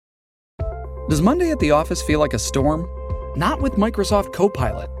Does Monday at the office feel like a storm? Not with Microsoft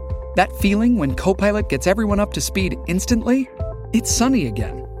Copilot. That feeling when Copilot gets everyone up to speed instantly? It's sunny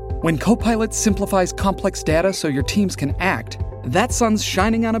again. When Copilot simplifies complex data so your teams can act, that sun's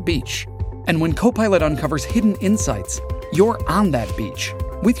shining on a beach. And when Copilot uncovers hidden insights, you're on that beach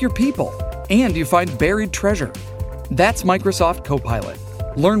with your people, and you find buried treasure. That's Microsoft Copilot.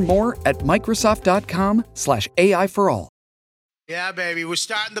 Learn more at Microsoft.com/AI for all. Yeah, baby. We're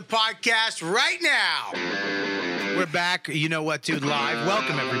starting the podcast right now. We're back. You know what, dude? Live.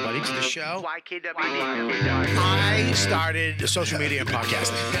 Welcome, everybody, to the show. I started social media and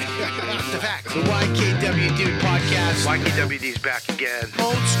podcasting. The fact. The YKW Dude podcast. YKWD's back again.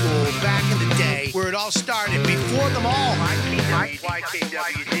 Old school, back in the day, where it all started. Before them all.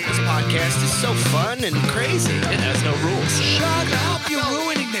 YKWD. This podcast is so fun and crazy. It has no rules. Shut up. You're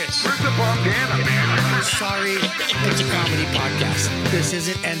ruining this. Where's the bandana, man? Sorry. It's a comedy podcast. This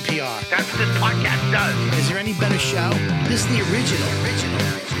isn't NPR. That's what this podcast does. Is there any better show? This is the original.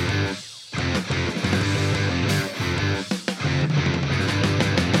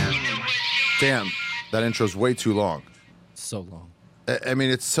 Damn, that intro's way too long. So long. I mean,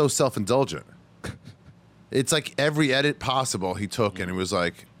 it's so self-indulgent. It's like every edit possible he took, and he was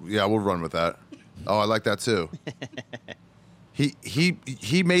like, "Yeah, we'll run with that." Oh, I like that too.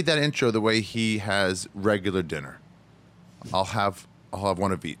 He made that intro the way he has regular dinner. I'll have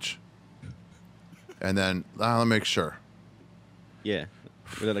one of each, and then I'll make sure. Yeah.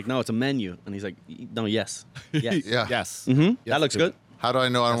 They're like, no, it's a menu. And he's like, no, yes. Yes. Yeah. Yes. Mm-hmm. Yes, That looks good. How do I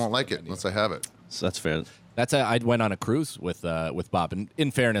know I won't like it unless I have it? So that's fair. That's how I went on a cruise with Bob, and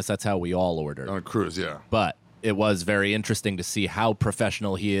in fairness, that's how we all ordered. On a cruise, yeah. But it was very interesting to see how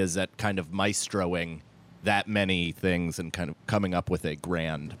professional he is at kind of maestroing that many things and kind of coming up with a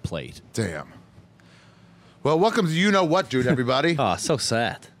grand plate. Damn. Well, welcome to You Know What, Dude, everybody. Oh, so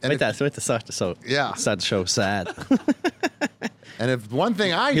sad. And Wait to start the show. Yeah. Sad show, sad. And if one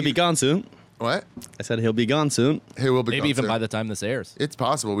thing He'll be gone soon. What? I said he'll be gone soon. He will be Maybe gone even soon. by the time this airs. It's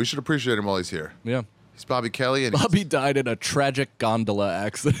possible. We should appreciate him while he's here. Yeah. He's Bobby Kelly, and Bobby died in a tragic gondola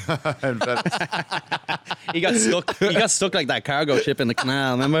accident. He got stuck. He got stuck like that cargo ship in the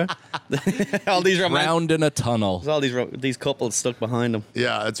canal. Remember? All these Drowned in a tunnel. There's all these couples stuck behind him.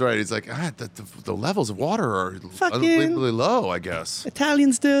 yeah, that's right. He's like, the levels of water are unbelievably low, I guess.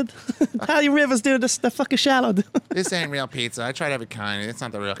 Italians, dude. Italian rivers, dude. They're fucking shallow. Dude. This ain't real pizza. I tried every kind. It's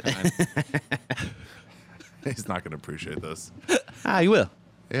not the real kind. He's not going to appreciate this. You will.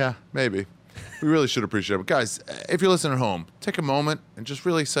 Yeah, maybe. We really should appreciate it. But guys, if you're listening at home, take a moment and just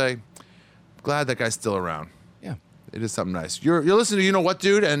really say, glad that guy's still around. Yeah. It is something nice. You're listening to You Know What,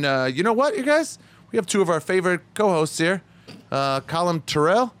 Dude, and you know what, you guys? We have two of our favorite co-hosts here, Colum,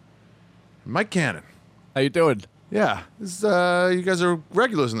 Tyrrell, and Mike Cannon. How you doing? Yeah, this, you guys are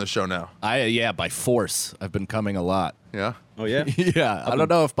regulars in the show now. Yeah, by force. I've been coming a lot. Yeah? Oh, yeah? Yeah, I don't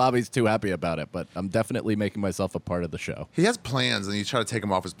know if Bobby's too happy about it, but I'm definitely making myself a part of the show. He has plans, and you try to take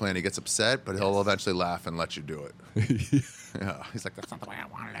him off his plan. He gets upset, but he'll eventually laugh and let you do it. Yeah, he's like, that's not the way I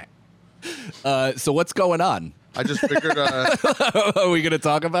wanted it. So what's going on? I just figured... Are we going to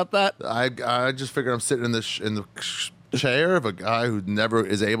talk about that? I just figured I'm sitting in the chair of a guy who never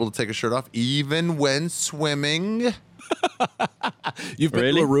is able to take his shirt off, even when swimming. You've been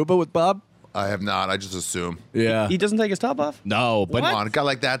Really? to Aruba with Bob? I have not. I just assume. Yeah. He doesn't take his top off? No, but Come on, a guy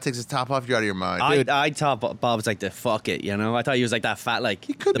like that takes his top off, you're out of your mind. I thought Bob was like the fuck it, you know? I thought he was like that fat, like...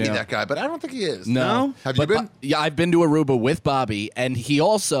 He could be Yeah. that guy, but I don't think he is. No. Have you But been? Yeah, I've been to Aruba with Bobby, and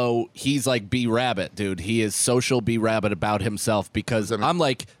he's like B-Rabbit, dude. He is social B-Rabbit about himself because I'm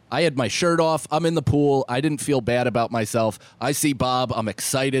like, I had my shirt off. I'm in the pool. I didn't feel bad about myself. I see Bob. I'm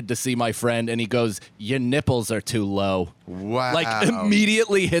excited to see my friend, and he goes, your nipples are too low. Wow. Like,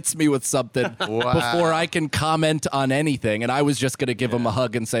 immediately hits me with something before I can comment on anything. And I was just going to give him a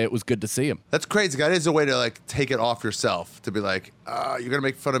hug and say it was good to see him. That's crazy. That is a way to like take it off yourself. To be like, you're gonna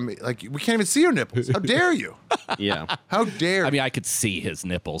make fun of me. Like we can't even see your nipples. How dare you? Yeah. How dare? I mean, I could see his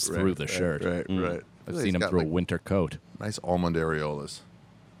nipples through the shirt. Right. I've He's seen him got, through like, a winter coat. nice almond areolas.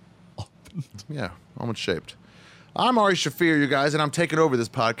 Yeah, almond shaped. I'm Ari Shaffir, you guys, and I'm taking over this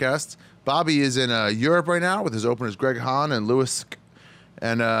podcast. Bobby is in Europe right now with his openers Greg Hahn and Lewis,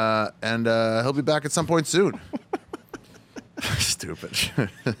 and he'll be back at some point soon. Stupid.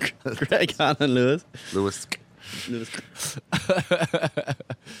 Greg Hahn and Lewis. Lewis.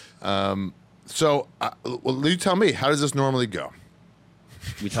 So, well, you tell me, how does this normally go?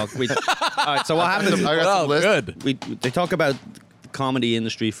 We talk. All right. So what happens? I got some list. Good. They talk about the comedy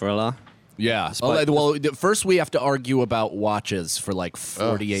industry for a lot. Yeah. Well, first we have to argue about watches for like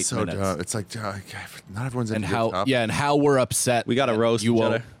 48 so minutes. It's like not everyone's And into how top. and how we're upset. We gotta that roast you each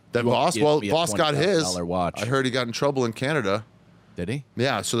won't- other. That You won't Voss, give well, me a Voss got his. $20,000 watch. I heard he got in trouble in Canada. Did he?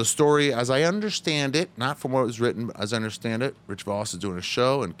 Yeah, so the story, as I understand it, not from what was written, but as I understand it, Rich Voss is doing a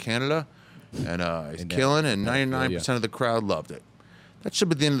show in Canada, and he's killing, and 99% of the crowd loved it. That should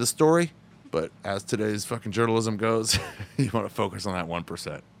be the end of the story, but as today's fucking journalism goes, you want to focus on that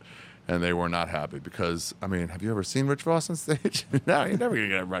 1%. And they were not happy because, I mean, have you ever seen Rich Voss on stage? No, you're never going to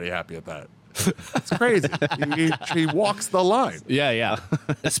get everybody happy at that. It's crazy. he walks the line. Yeah.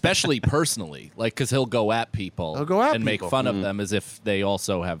 Especially personally, like because he'll go at people. He'll go at and people. make fun of them as if they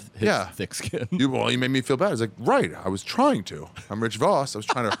also have his thick skin. You made me feel bad. I was like, right, I was trying to. I'm Rich Voss. I was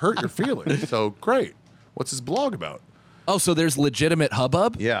trying to hurt your feelings. So great. What's his blog about? Oh, so there's legitimate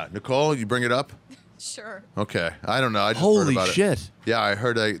hubbub? Yeah, Nicole, you bring it up. Sure. Okay, I don't know. I just Holy heard about shit. It. Yeah, I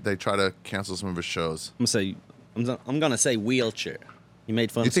heard they try to cancel some of his shows. I'm gonna say wheelchair. You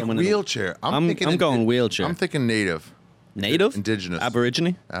made fun You of think someone. wheelchair? I'm going wheelchair. I'm thinking native, Native, indigenous,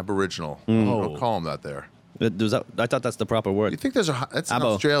 Aboriginal. Don't call them that there. I thought that's the proper word. You think there's that's in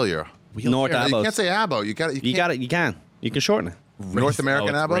Abo. Australia? North Yeah, you Abos. can't say abo. You got it. You can shorten it. North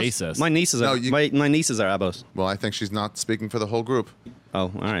American Oh, abos. it's racist. My nieces No, are my nieces are abos. Well, I think she's not speaking for the whole group. Oh, all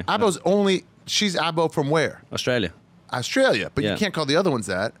right. Abo's only. She's abo from where? Australia. Australia. But Yeah. you can't call the other ones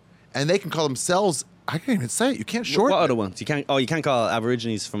that, and they can call themselves. I can't even say it. You can't shorten. What it. other ones? You can't call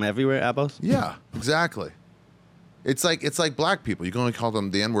Aborigines from everywhere abos. Yeah, exactly. It's like black people. You can only call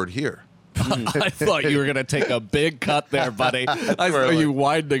them the N-word here. I thought you were going to take a big cut there, buddy. I saw early. you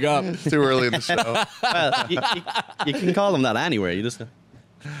winding up. Too early in the show. Well, you can call them that anywhere. You just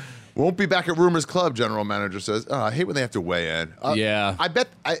Won't be back at Rumors Club, general manager says. Oh, I hate when they have to weigh in. Yeah. I bet,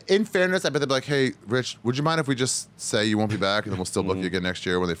 in fairness, I bet they'd be like, hey, Rich, would you mind if we just say you won't be back and then we'll still book you again next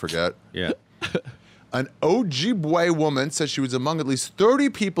year when they forget? yeah. An Ojibwe woman says she was among at least 30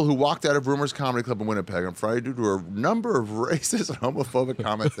 people who walked out of Rumors Comedy Club in Winnipeg on Friday due to a number of racist and homophobic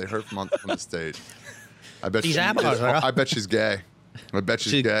comments they heard from the stage. I bet These apples are- I bet she's gay. I bet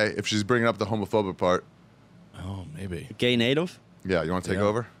she's gay if she's bringing up the homophobic part. Oh, maybe. Gay native. Yeah, you want to take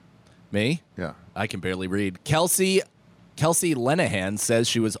over? Me? Yeah. I can barely read. Kelsey Lenehan says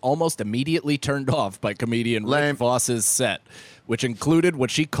she was almost immediately turned off by comedian Lame. Rick Voss's set, which included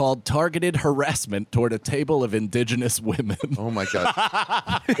what she called targeted harassment toward a table of indigenous women. Oh my god,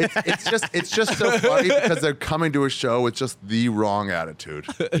 it's just so funny because they're coming to a show with just the wrong attitude.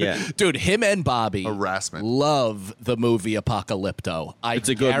 Yeah. Dude, him and Bobby Harassment. love the movie Apocalypto. I It's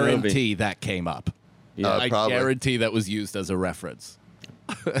a good guarantee movie. that came up. Yeah. I Probably. guarantee that was used as a reference.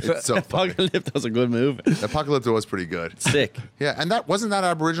 It's so funny. Apocalypse was a good movie. Apocalypto was pretty good. Sick. Yeah, and that wasn't that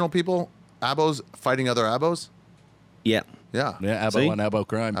Aboriginal people, abos fighting other abos. Yeah. Yeah, Yeah, Abo See? on Abo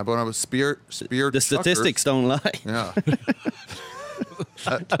crime. Abo and spear. The statistics don't lie. Yeah,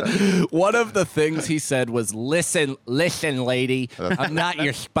 One of the things he said was, listen, lady, I'm not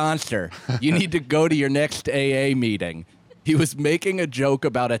your sponsor. You need to go to your next AA meeting. He was making a joke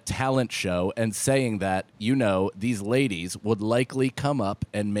about a talent show and saying that, these ladies would likely come up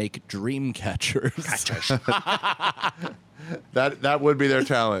and make dream catchers. that would be their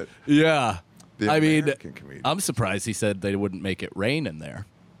talent. Yeah. The I mean, American comedian. I'm surprised he said they wouldn't make it rain in there.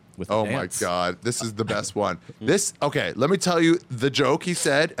 With the Oh dance. my God, this is the best one. Okay, let me tell you the joke he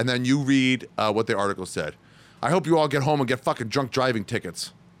said, and then you read what the article said. I hope you all get home and get fucking drunk driving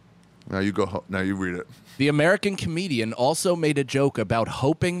tickets. Now you go. Now you read it. The American comedian also made a joke about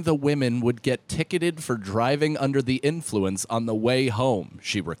hoping the women would get ticketed for driving under the influence on the way home,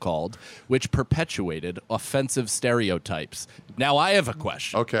 she recalled, which perpetuated offensive stereotypes. Now I have a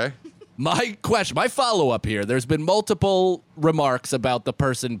question. Okay. My follow-up here, there's been multiple remarks about the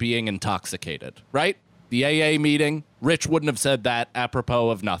person being intoxicated, right? The AA meeting, Rich wouldn't have said that apropos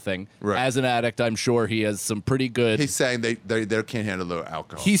of nothing. Right. As an addict, I'm sure he has some pretty good... He's saying they can't handle the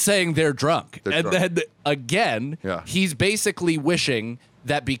alcohol. He's saying they're drunk. They're drunk. Then again, Yeah. he's basically wishing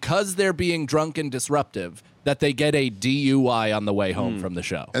that because they're being drunk and disruptive, that they get a DUI on the way home from the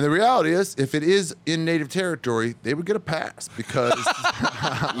show. And the reality is, if it is in native territory, they would get a pass because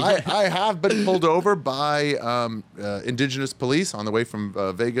I have been pulled over by indigenous police on the way from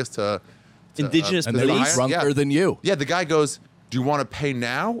Vegas to Indigenous And they were police. drunker than you. Yeah, the guy goes, do you want to pay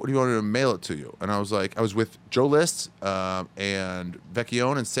now or do you want me to mail it to you? And I was like, I was with Joe List and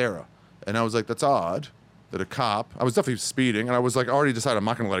Vecchione and Sarah. And I was like, that's odd that a cop, I was definitely speeding, and I was like, I already decided I'm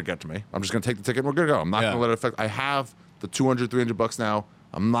not going to let it get to me. I'm just going to take the ticket and we're going to go. I'm not going to let it affect. I have the $200, $300 now.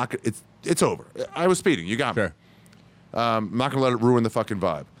 I'm not going to, it's over. I was speeding. You got me. Sure. I'm not going to let it ruin the fucking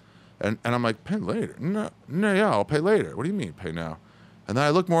vibe. And I'm like, pay later. No, yeah, I'll pay later. What do you mean pay now? And then I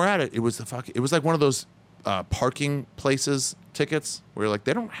look more at it. It was it was like one of those parking places tickets where like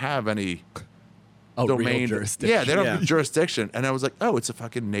they don't have any domain. jurisdiction. Yeah, they don't have Yeah. jurisdiction. And I was like, oh, it's a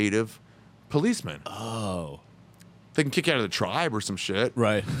fucking native policeman. Oh. They can kick you out of the tribe or some shit.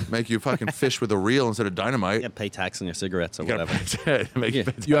 Right. Make you fucking fish with a reel instead of dynamite. Yeah, pay tax on your cigarettes or You gotta whatever. make Yeah.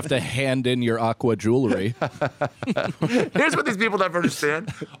 You have to hand in your aqua jewelry. Here's what these people never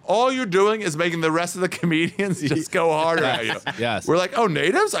understand. All you're doing is making the rest of the comedians just go harder at you. Yes. We're like, oh,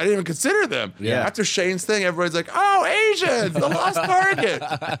 natives? I didn't even consider them. Yeah. After Shane's thing, everybody's like, oh, Asians, the lost target.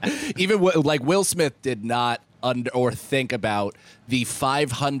 Even like Will Smith did not or think about the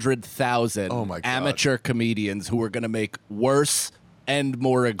 500,000 Oh, my God. amateur comedians who were going to make worse and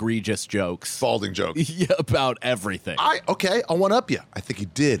more egregious jokes Balding joke. about everything. I one up you. I think he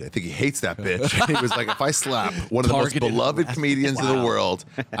did. I think he hates that bitch. He was like, if I slap one of the most Targeted. beloved comedians in the world,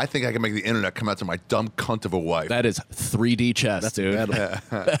 I think I can make the internet come out to my dumb cunt of a wife. That is 3D chess, dude.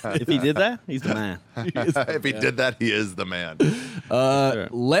 If he did that, he's the man. If he did that, he is the man. Sure.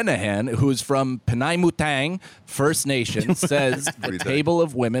 Lenahan, who's from Penaimutang First Nation, says the Pretty tight. table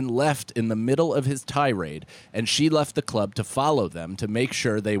of women left in the middle of his tirade, and she left the club to follow them to make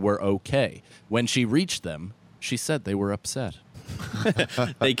sure they were okay. When she reached them, she said they were upset.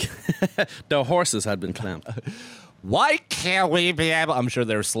 Their horses had been clamped. Why can't we be able, I'm sure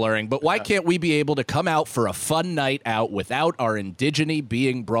they're slurring, but why can't we be able to come out for a fun night out without our indigeny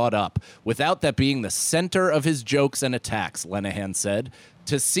being brought up, without that being the center of his jokes and attacks, Lenahan said.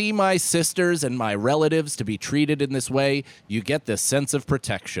 To see my sisters and my relatives to be treated in this way, you get this sense of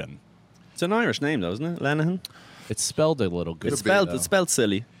protection. It's an Irish name, though, isn't it? Lenihan? It's spelled a little good. It's spelled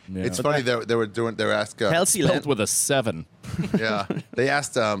silly. Yeah. It's funny they were asked. Kelsey Spelled with a 7. Yeah, they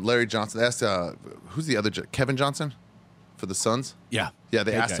asked Larry Johnson. They asked who's the other Kevin Johnson for the Suns. Yeah. Yeah,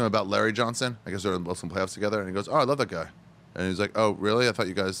 they asked Okay. him about Larry Johnson. I guess they're in some playoffs together, and he goes, "Oh, I love that guy." And he's like, "Oh, really? I thought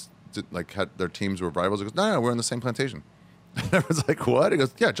you guys had their teams were rivals." He goes, "No, we're on the same plantation." And everyone's like, "What?" He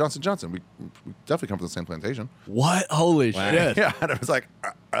goes, "Yeah, Johnson. We definitely come from the same plantation." What? Holy shit. Yeah, and I was like,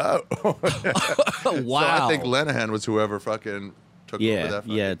 "Oh." Wow. So I think Lenahan was whoever fucking took over Yeah, that.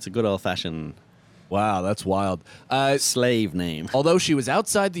 yeah, it's a good old-fashioned Wow, that's wild. slave name. Although she was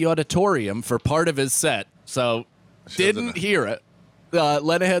outside the auditorium for part of his set, so She didn't doesn't- hear it.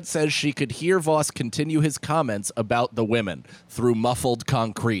 Lenahan says she could hear Voss continue his comments about the women through muffled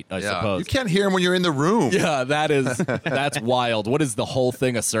concrete, I Yeah, suppose. you can't hear him when you're in the room. Yeah, that's wild. What is the whole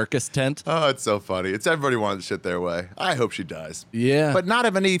thing, a circus tent? Oh, it's so funny. It's everybody wanting shit their way. I hope she dies. Yeah. But not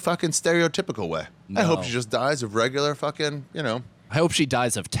of any fucking stereotypical way. I hope No. she just dies of regular fucking, I hope she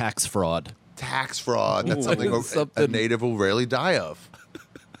dies of tax fraud. tax fraud. That's Ooh. something a Something- native will rarely die of.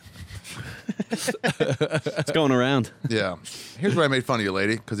 It's going around. Yeah. Here's where I made fun of you,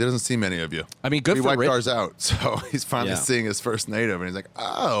 lady, because he doesn't see many of you. I mean, good We for wiped Rich. ours out, so he's finally Yeah. seeing his first native, and he's like,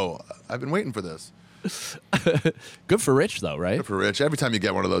 "Oh, I've been waiting for this." Good for Rich, though, right? Good for Rich. Every time you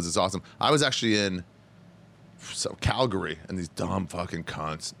get one of those, it's awesome. I was actually in Calgary, and these dumb fucking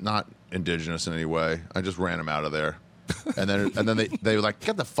cunts, not indigenous in any way. I just ran them out of there. And then they were like,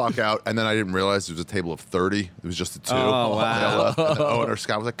 "Get the fuck out!" And then I didn't realize it was a table of 30. It was just the two. Oh, wow. And the owner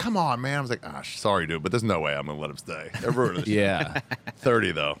Scott was like, "Come on, man!" I was like, sorry, dude, but there's no way I'm gonna let him stay. They're ruining this. Yeah.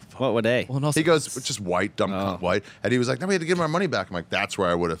 30 though. What were they? Well, and also, He goes, just white, dumb cunt, white. And he was like, "No, we had to give him our money back." I'm like, "That's where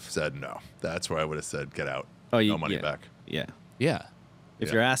I would have said no. That's where I would have said, get out. No money yeah. back." Yeah. yeah.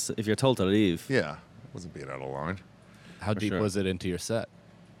 If you're told to leave. Yeah, I wasn't being out of line. How deep sure. was it into your set?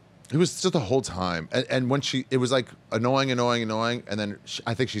 It was just the whole time. And when it was like annoying. And then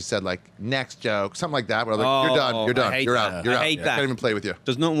I think she said like, "Next joke," something like that. But I was like, "You're done. Oh, You're done. I hate You're that. out. You're I out. hate I that. can't even play with you."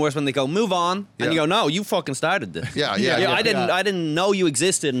 There's nothing worse when they go, "Move on," Yeah. and you go, "No, you fucking started this." Yeah. I didn't know you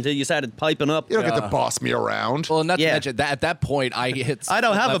existed until you started piping up. You don't get to boss me around. Well, not to Yeah. mention that at that point, I hit. I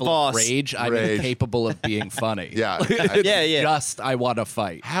don't some have a level of boss. Rage. I'm Rage. incapable of being funny. Yeah. It's Yeah. Just I want to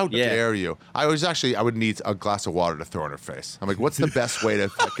fight. How Yeah. dare you? I would need a glass of water to throw in her face. I'm like, what's the best way to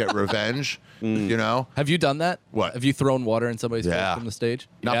get revenge? You know? Have you done that? What? Have you thrown water in somebody's Yeah. face from the stage?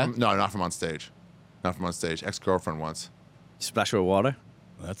 Not from on stage. Not from on stage. Ex-girlfriend once. Splash her with water.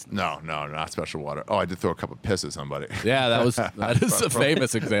 That's No, not special water. Oh, I did throw a cup of piss at somebody. yeah. That is a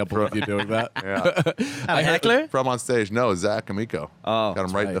famous example of you doing that. Yeah. A heckler? From on stage. No, Zach Amico. Oh, Got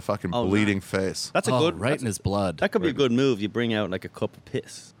him right in the fucking Oh, bleeding face. That's a Oh, good. right in his blood. That could be a good move. You bring out like a cup of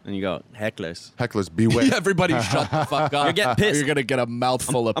piss and you go, "Hecklers, Hecklers beware. Everybody, shut the fuck up. You're getting pissed. You're gonna get a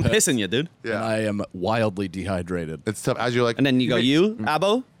mouthful of I'm piss. pissing you, dude." Yeah. And I am wildly dehydrated. It's tough. As you're like, And then you go, "You,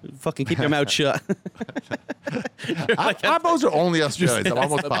 Abo, fucking keep your mouth shut." Abos are only Australians. I'm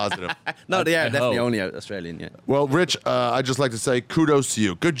almost positive. No, they are definitely hope. only Australian. Yeah. Well, Rich, I'd just like to say kudos to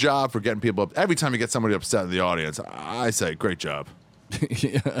you. Good job for getting people up. Every time you get somebody upset in the audience, I say great job.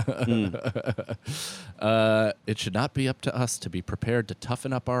 It should not be up to us to be prepared to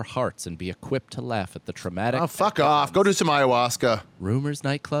toughen up our hearts and be equipped to laugh at the traumatic. Oh, fuck off. Go do some ayahuasca. Rumors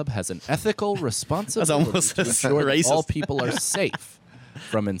Nightclub has an ethical responsibility almost to as ensure that racist. all people are safe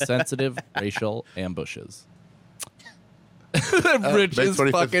from insensitive racial ambushes. Rich's May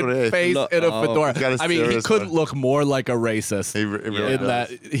 25th, fucking 28th. face Look, in a oh, fedora. he's got a I mean, he serious couldn't one. look more like a racist He really in that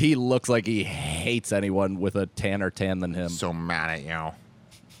does. he looks like he hates anyone with a tanner tan than him. So mad at you.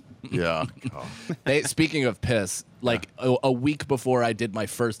 Yeah. Oh. Speaking of piss, like a week before I did my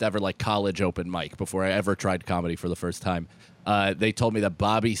first ever like college open mic, before I ever tried comedy for the first time, they told me that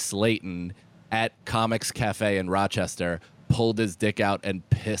Bobby Slayton at Comics Cafe in Rochester pulled his dick out and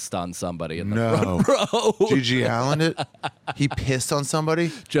pissed on somebody in the No. front row. Gigi Allen it? He pissed on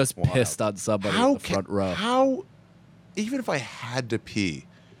somebody? Just pissed on somebody in the front row. How, even if I had to pee,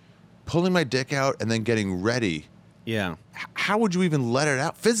 pulling my dick out and then getting ready, Yeah. how would you even let it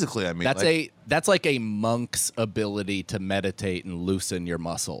out physically? I mean, That's like a monk's ability to meditate and loosen your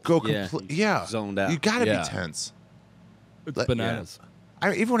muscle. go Yeah, complete. Yeah, zoned out. You gotta Yeah. be tense. It's bananas.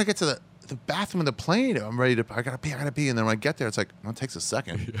 Even when I get to the bathroom in the plane, I'm ready to. I gotta pee, and then when I get there, it's like, well, it takes a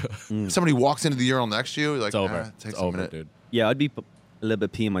second. If somebody walks into the urinal next to you, you're like, It's over. it takes It's a over, minute. dude. Yeah, I'd be a little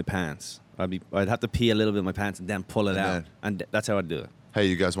bit pee in my pants. I'd have to pee a little bit in my pants and then pull it And out, then- and that's how I'd do it. Hey,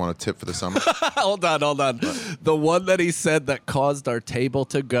 you guys want a tip for the summer? Hold on. The one that he said that caused our table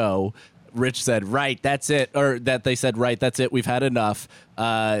to go, Rich said, right, that's it. Or that they said, right, that's it. We've had enough.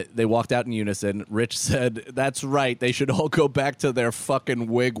 They walked out in unison. Rich said, that's right. They should all go back to their fucking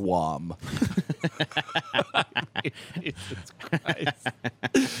wigwam. Jesus Christ.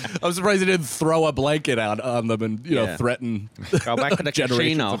 I'm surprised he didn't throw a blanket out on them and, Yeah. threaten Go back to the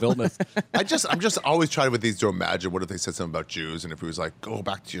generations casino. of illness. I'm just always trying with these to imagine what if they said something about Jews and if it was like, go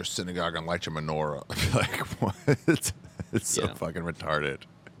back to your synagogue and light your menorah. I'd be like, what? It's so Yeah. fucking retarded.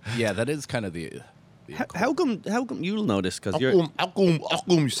 Yeah, that is kind of the How come you'll know this? Because you're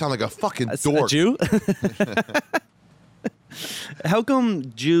You sound like a fucking a dork. Jew. How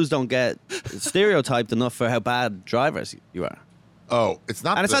come Jews don't get stereotyped enough for how bad drivers you are? Oh, it's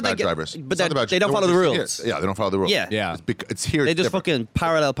not And it's the not bad like it- drivers. but It's not they- about they don't follow the rules. Yeah, they don't follow the rules. Yeah. Yeah. It's here. They it's just different. fucking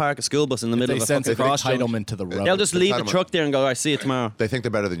parallel park a school bus in the middle they of a sense fucking of cross. entitlement to the road. They'll just leave the Entitlement. truck there and go, I see it tomorrow. They think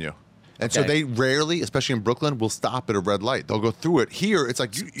they're better than you. And so Okay. they rarely, especially in Brooklyn, will stop at a red light. They'll go through it. Here, it's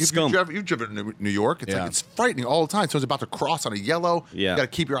like you've Scum. driven to New York. It's Yeah. like it's frightening all the time. Someone's about to cross on a yellow. Yeah. You got to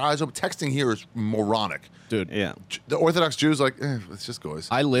keep your eyes open. Texting here is moronic. Dude, Yeah. The Orthodox Jews are like, it's just goes.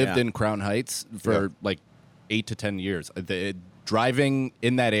 I lived Yeah. in Crown Heights for Yeah. like 8 to 10 years. Driving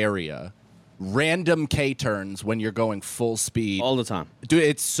in that area, random K turns when you're going full speed. All the time. Dude,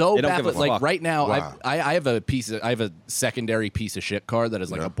 it's so They don't bad. give a Like fuck. right now, Wow. I have a secondary piece of shit car that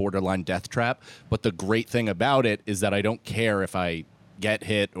is like Yeah. a borderline death trap. But the great thing about it is that I don't care if I get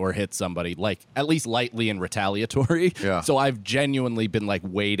hit or hit somebody, like at least lightly and retaliatory. Yeah. So I've genuinely been like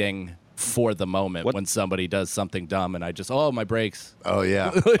waiting for the moment What- when somebody does something dumb and I just, oh, my brakes. Oh, yeah.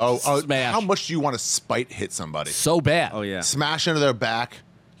 Smash. How much do you want to spite hit somebody? So bad. Oh, yeah. Smash into their back,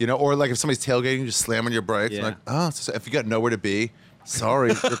 or like if somebody's tailgating, you just slam on your brakes. Yeah. Like, if you got nowhere to be, sorry,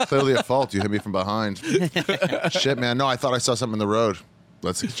 you're clearly at fault. You hit me from behind. Shit, man. No, I thought I saw something in the road.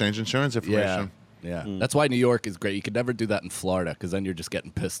 Let's exchange insurance Yeah. information. Yeah. That's why New York is great. You could never do that in Florida because then you're just getting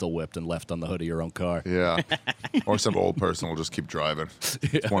pistol whipped and left on the hood of your own car. Yeah. Or some old person will just keep driving.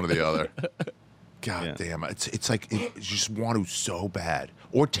 It's one or the other. God Yeah. damn. It's like you just want to so bad.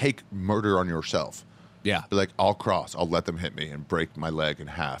 Or take murder on yourself. Yeah. Be like, I'll cross. I'll let them hit me and break my leg in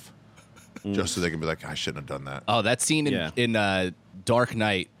half. Just so they can be like, I shouldn't have done that. Oh, that scene Yeah. in Dark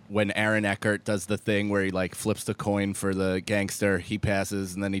Knight when Aaron Eckhart does the thing where he like flips the coin for the gangster, he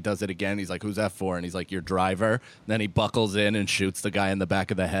passes, and then he does it again. He's like, "Who's that for?" And he's like, "Your driver." And then he buckles in and shoots the guy in the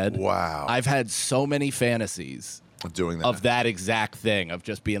back of the head. Wow. I've had so many fantasies Doing that. of that exact thing of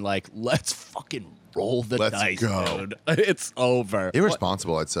just being like, "Let's fucking roll the Let's dice, go." dude. It's over."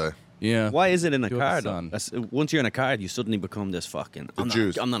 Irresponsible, I'd say. Yeah. Why is it in a Do it, car, though? son. Once you're in a car, you suddenly become this fucking... I'm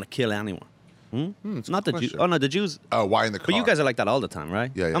Jews. not going to kill anyone. It's a Not the good Jews. question. Oh, no, the Jews... Oh, why in the car? But you guys are like that all the time,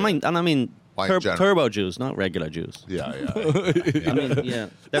 right? Yeah, yeah. I mean Why in general? turbo Jews, not regular Jews. Yeah. I mean, yeah.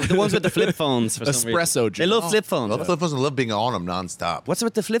 The ones with the flip phones for some reason. Espresso They Jews. love flip phones. Love flip phones and love being on them nonstop. What's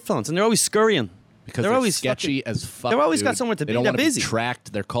with the flip phones? And they're always scurrying. Because they're always sketchy fucking- as fuck. they're always got dude. somewhere to They be. don't They're wanna busy. be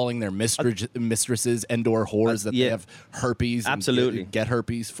tracked. They're calling their mistresses and/or whores that yeah. they have herpes. and Absolutely. get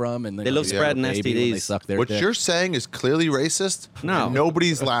herpes from, and They love spreading baby when they STDs. suck their What dick. you're saying is clearly racist. No. and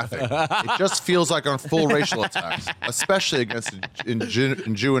nobody's laughing. It just feels like on full racial attacks, especially against in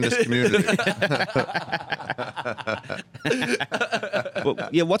Jew in this community. Well,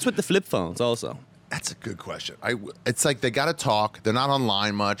 yeah, what's with the flip phones also? That's a good question. It's like they got to talk. They're not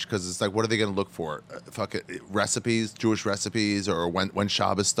online much because it's like, what are they going to look for? Recipes, Jewish recipes, or when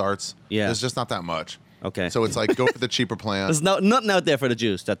Shabbos starts. Yeah. There's just not that much. Okay. So it's like, go for the cheaper plan. There's nothing out there for the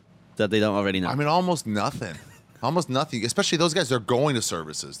Jews that they don't already know. I mean, almost nothing. Almost nothing. Especially those guys, they're going to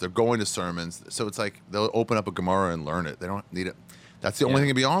services. They're going to sermons. So it's like they'll open up a Gemara and learn it. They don't need it. That's the only thing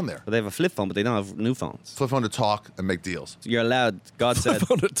to be on there. But they have a flip phone, but they don't have new phones. Flip phone to talk and make deals. So you're allowed, God said,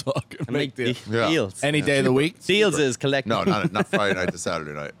 Phone to talk and make deals. Yeah. deals. Any day of the week? Deals is collecting. No, not Friday night to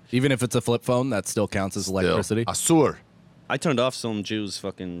Saturday night. Even if it's a flip phone, that still counts as electricity. Asur. I turned off some Jews'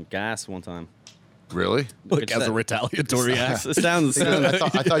 fucking gas one time. Really? Like as a retaliatory act. It sounds. I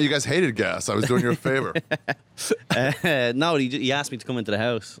thought you guys hated gas. I was doing you a favor. No, he asked me to come into the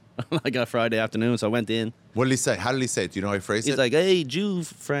house like on Friday afternoon, so I went in. What did he say? How did he say it? Do you know how he phrased He's it? like, "Hey, Jew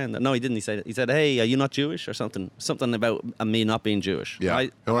friend." No, he didn't. He said, "Hey, are you not Jewish or something? Something about me not being Jewish." Yeah. I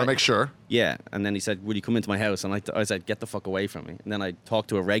want to make sure. Yeah, and then he said, "Will you come into my house?" And I said, "Get the fuck away from me." And then I talked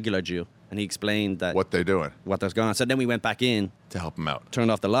to a regular Jew, and he explained that What they doing what was going on. So then we went back in, to help him out.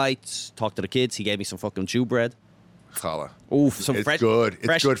 turned off the lights, talked to the kids. He gave me some fucking Jew bread. Challah. Oof, some It's fresh. good. It's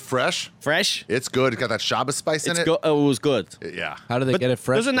fresh, good. Fresh. Fresh. It's good. It's got that Shabbos spice in It's it. good. Oh, it was good. Yeah. How do they But get it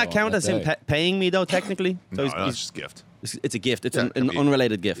fresh? doesn't that though, count as him day? paying me though? Technically, No, he's- it's just a gift. it's a gift. It's Yeah, an it can be-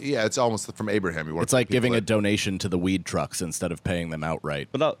 unrelated gift. Yeah, it's almost from Abraham. He worked It's like with people giving a that- donation to the weed trucks instead of paying them outright.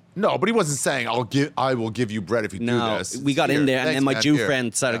 But No, but he wasn't saying I will give you bread if you no, do this. we got Here, in there, and thanks, then my man. Jew Here.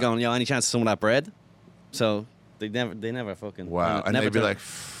 friend started Yeah. going, "Yo, any chance of some of that bread?" So they never fucking. Wow, and never they'd be turned- like,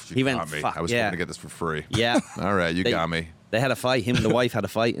 "You He went, got me. "Fuck, I was yeah." going to get this for free." Yeah. All right, you They- got me. They had a fight. Him and the wife had a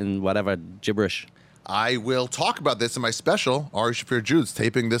fight in whatever gibberish. I will talk about this in my special, Ari Shaffir Jude's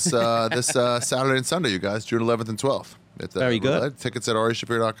taping this Saturday and Sunday, you guys, June 11th and 12th. It's, Very good. Tickets at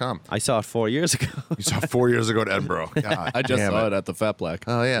arishafir.com. I saw it 4 years ago. You saw 4 years ago at Edinburgh. God I just damn saw it at the Fat Black.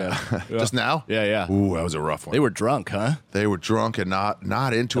 Oh, yeah. Just now? Yeah, yeah. Ooh, that was a rough one. They were drunk, huh? They were drunk and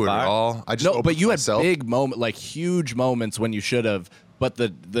not into it bar? at all. I just No, opened but you had myself. big moment, like huge moments when you should have. But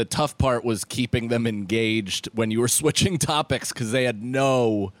the tough part was keeping them engaged when you were switching topics because they had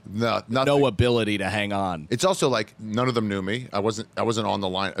no nothing. ability to hang on. It's also like none of them knew me. I wasn't on the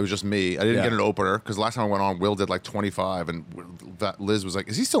line. It was just me. I didn't Yeah. get an opener because last time I went on, Will did like 25, and Liz was like,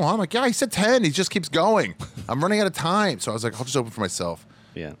 "Is he still on?" I'm like, "Yeah, he said 10. He just keeps going. I'm running out of time." So I was like, "I'll just open for myself."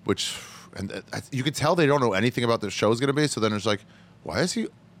 Yeah. Which, and you could tell they don't know anything about the show's going to be. So then it's like, why is he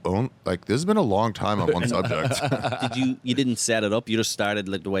own? Like, this has been a long time on one subject. You didn't set it up. You just started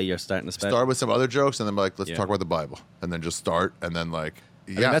like the way you're starting to Start with some other jokes, and then be like, let's Yeah. talk about the Bible, and then just start, and then like,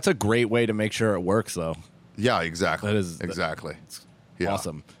 I yeah, mean, that's a great way to make sure it works, though. yeah, exactly. That is- exactly. Yeah.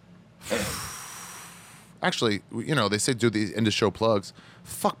 Awesome. Actually, they say do these end of show plugs.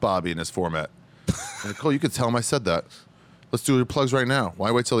 Fuck Bobby in this format. And Cole, you could tell him I said that. Let's do your plugs right now.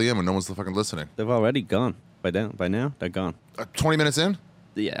 Why wait till the end when no one's fucking listening? They've already gone by now. They're gone. 20 minutes in?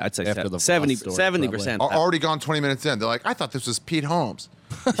 Yeah, I'd say After the 70 story, 70%. Are already gone 20 minutes in. They're like, I thought this was Pete Holmes.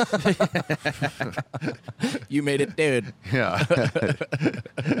 You made it, dude. Yeah.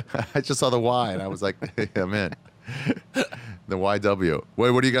 I just saw the Y and I was like, hey, I'm in. The YW.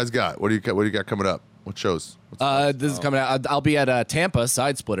 Wait, what do you guys got? What do you got coming up? What shows? This is coming out. I'll be at Tampa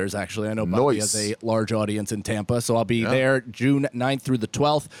Side Splitters. Actually, I know Bobby Nice. has a large audience in Tampa, so I'll be there June 9th through the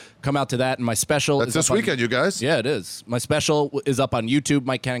 12th. Come out to that, and my special. That's is this up on- weekend, you guys. Yeah, it is. My special is up on YouTube.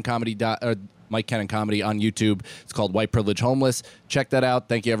 Mike Cannon Comedy on YouTube. It's called White Privilege Homeless. Check that out.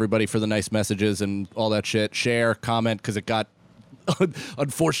 Thank you everybody for the nice messages and all that shit. Share, comment, because it got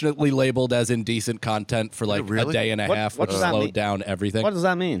unfortunately labeled as indecent content for like Really? a day and a half, what which does that slowed mean? down everything. What does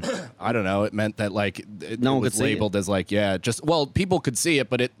that mean? I don't know. It meant that like it No one was could see it. labeled as like people could see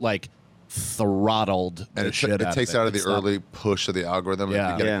it, but it like throttled And the it shit takes out of It the stopped- early push of the algorithm. Yeah.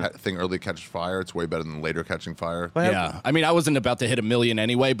 If you get Yeah. a thing early catches fire, it's way better than later catching fire. Well, Yeah, I mean, I wasn't about to hit 1 million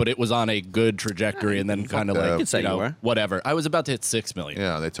anyway, but it was on a good trajectory, and then kind of that. like You could say you were. whatever. I was about to hit 6 million.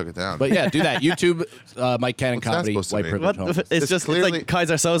 Yeah, they took it down. But yeah, do that. YouTube, Mike Cannon What's that Comedy, supposed to White mean? Privilege What? Homeless. It's It's just clearly- like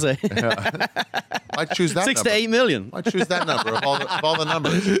Kaiser Soze. I choose that 6 number. to 8 million. I choose that number of all the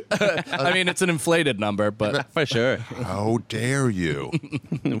numbers. I mean, it's an inflated number, but For sure. How dare you?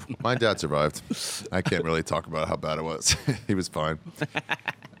 My dad survived. I can't really talk about how bad it was. He was fine.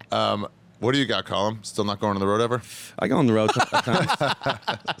 What do you got, Colum? Still not going on the road ever? I go on the road a couple of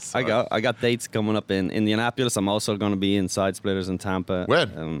times. I got dates coming up in Indianapolis. I'm also going to be in Side Splitters in Tampa.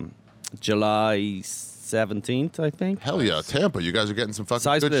 When? July 17th, I think. Hell yeah, Tampa. You guys are getting some fucking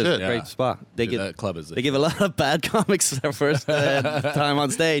Side good Splitters, shit. great spot. They Dude, give that club is they give a lot of bad comics their first time on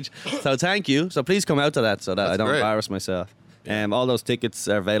stage. So thank you. So please come out to that so that I don't great. embarrass myself. All those tickets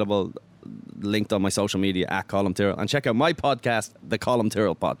are available linked on my social media at Colum Tyrrell. And check out my podcast, the Colum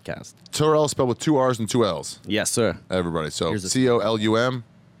Tyrrell Podcast. Tyrrell spelled with 2 R's and 2 L's. Yes, sir. Everybody. So Here's a-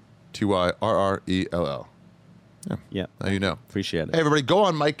 COLUMTYRRELL. Yeah. Now you know. Appreciate it. Hey, everybody, go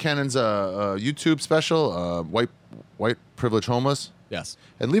on Mike Cannon's YouTube special, White Privilege Homeless, Yes.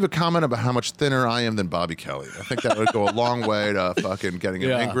 and leave a comment about how much thinner I am than Bobby Kelly. I think that would go a long way to fucking getting him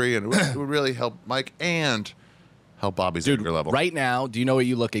Yeah. angry, and it would really help Mike and help Bobby's Dude, anger level. right now, do you know what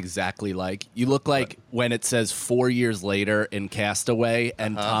you look exactly like? You look like when it says 4 years later in Castaway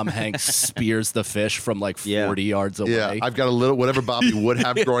and Tom Hanks spears the fish from like 40 yards away. Yeah, I've got a little, whatever Bobby would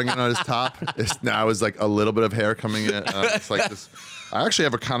have growing in on his top, now is like a little bit of hair coming in. It's like this. I actually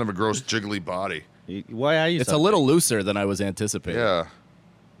have a kind of a gross jiggly body. Why are you It's so a little looser than I was anticipating. Yeah.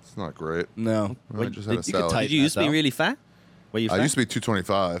 It's not great. No. I just had a you could salad. tighten Did you used to be that really fat? Were you fat? I used to be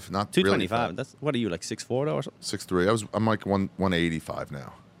 225, not 225. really fat. That's what are you, like 6'4" or something? 6'3". I'm like 185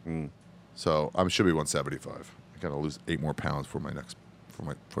 now. So I should be 175. I gotta lose 8 more pounds for the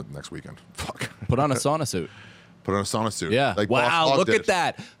next weekend. Fuck. Put on a sauna suit. Put on a sauna suit. Yeah. Like Boss wow. Hogg Look did at it.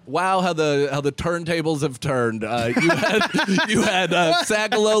 that. Wow. How the turntables have turned. You had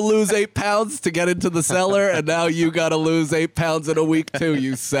Sagalo lose 8 pounds to get into the cellar, and now you got to lose 8 pounds in a week too.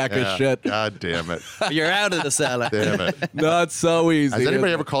 You sack Yeah. of shit. God damn it. You're out of the cellar. Damn it. Not so easy. Has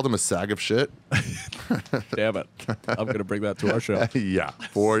anybody ever called him a sag of shit? Damn it. I'm gonna bring that to our show. Yeah,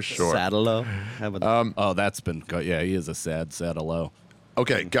 for sure. Saddle low. How about Oh, that's been good. Yeah, he is a sad low.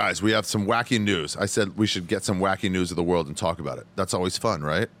 Okay, guys, we have some wacky news. I said we should get some wacky news of the world and talk about it. That's always fun,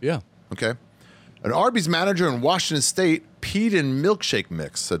 right? Yeah. Okay. An Arby's manager in Washington State peed in milkshake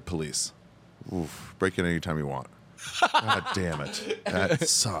mix, said police. Oof, break it anytime you want. God damn it. That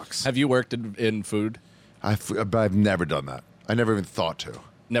sucks. Have you worked in food? I've never done that. I never even thought to.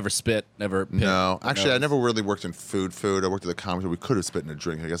 Never spit, never pit, No, actually, I no. never really worked in food. I worked at the comedy. We could have spit in a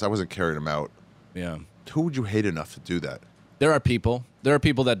drink. I guess I wasn't carrying them out. Yeah. Who would you hate enough to do that? There are people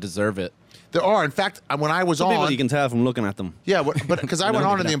that deserve it. There are. In fact, when I was some people on, you can tell from looking at them. yeah, but because I went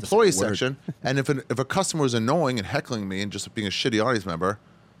don't on in even the have to say employee a word. section, and if a customer was annoying and heckling me and just being a shitty audience member,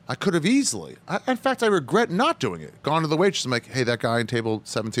 I could have easily. In fact, I regret not doing it. Gone to the waitress and like, hey, that guy in table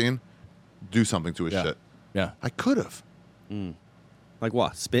 17, do something to his Yeah. shit. Yeah. I could have. Like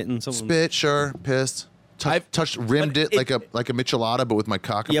what? Spitting something? Spit, sure, pissed. Touched, rimmed it, like a michelada, but with my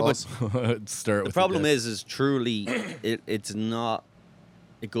cock and Yeah, balls. Stir it The with problem your dick. is truly, it's not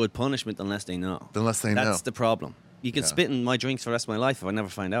a good punishment unless they know. Unless they know. That's the problem. You can spit in my drinks for the rest of my life if I never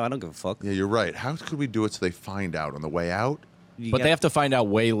find out. I don't give a fuck. Yeah, you're right. How could we do it so they find out on the way out? You But get- they have to find out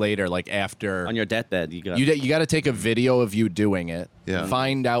way later, like after. on your deathbed. You got You got to take a video of you doing it, Yeah.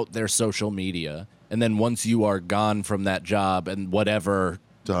 find out their social media, and then once you are gone from that job and whatever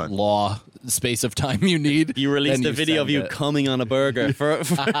Done. law space of time you need, You released then a video of send you it. coming on a burger for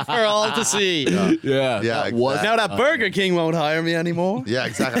all to see. Yeah, Yeah, that was exactly. Now that Burger King won't hire me anymore. Yeah,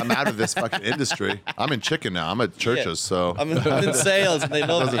 exactly. I'm out of this fucking industry. I'm in chicken now. I'm at churches, so I'm in sales and they it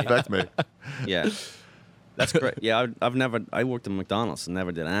love doesn't me. affect me. Yeah. That's great. Yeah, I've never. I worked at McDonald's and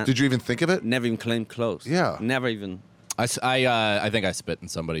never did that. Did you even think of it? Never even claimed close. Yeah. Never even. I think I spit in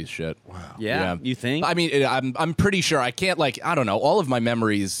somebody's shit. Wow. Yeah. You think? I mean, I'm pretty sure. I can't I don't know. All of my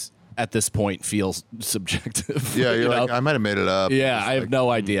memories at this point feel subjective. Yeah, you you're know? like, I might have made it up. Yeah, Just I have like- no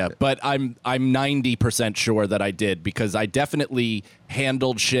idea, but I'm 90% sure that I did because I definitely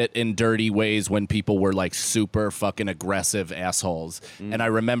handled shit in dirty ways when people were like super fucking aggressive assholes. And I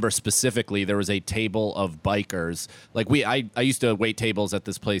remember specifically there was a table of bikers. Like I used to wait tables at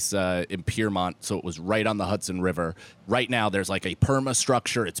this place in Piermont, so it was right on the Hudson River. Right now there's like a perma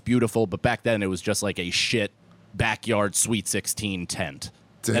structure. It's beautiful, but back then it was just like a shit backyard Sweet 16 tent.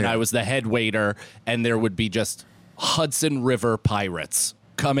 Damn. And I was the head waiter, and there would be just Hudson River pirates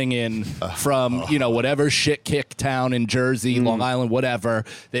coming in from, whatever shit kick town in Jersey, Long Island, whatever.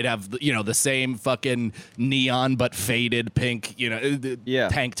 They'd have, the same fucking neon but faded pink, Yeah.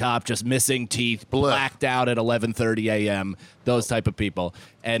 tank top, just missing teeth, Blech. blacked out at 11:30 a.m., those type of people.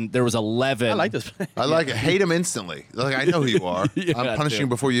 And there was 11. I like this. I like it. Hate him instantly. Like, I know who you are. Yeah, I'm punishing dude. you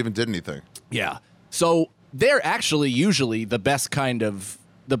before you even did anything. Yeah. So they're actually usually the best kind of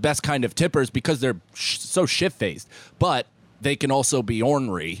tippers because they're so shit-faced. But they can also be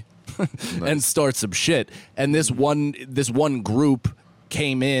ornery and start some shit. And this one group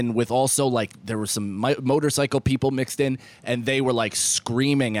came in with also like there were some motorcycle people mixed in, and they were like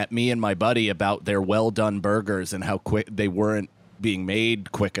screaming at me and my buddy about their well-done burgers and how quick they weren't being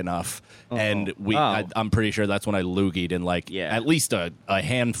made quick enough. And I'm pretty sure that's when I loogied in at least a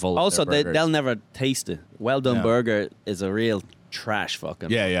handful Also, of their burgers. they'll never taste it. Well done Yeah. burger is a real trash fucking.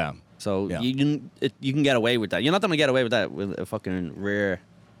 Yeah. So Yeah. you can get away with that. You're not gonna get away with that with a fucking rare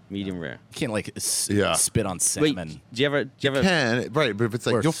Medium rare. You can't like Yeah. spit on Wait, salmon. do you ever? Can right, but if it's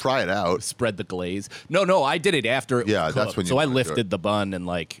like Or you'll fry it out, Spread the glaze. No, I did it after it was Yeah, that's cooked. when you So I wanna do it. lifted the bun and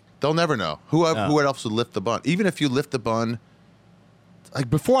like they'll never know. Who else would lift the bun? Even if you lift the bun, like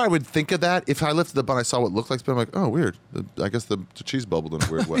before I would think of that. If I lifted the bun, I saw what it looked like spit. I'm like, oh, weird. I guess the cheese bubbled in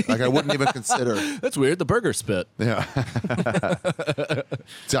a weird way. Like I wouldn't even consider. that's weird. The burger spit. Yeah.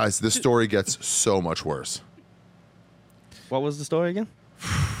 Guys, this story gets so much worse. What was the story again?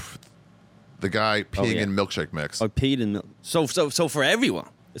 The guy peeing yeah. in milkshake mix. I peed in milk. So for everyone.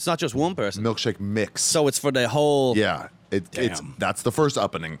 It's not just one person. Milkshake mix. So it's for the whole. Yeah. It's that's the first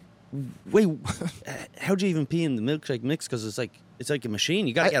opening. Wait, how do you even pee in the milkshake mix? Because it's like a machine.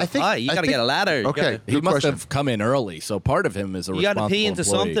 You gotta I get a think- pie. You I gotta think- get a ladder. Okay. He Good must question. have come in early, so part of him is a You gotta pee into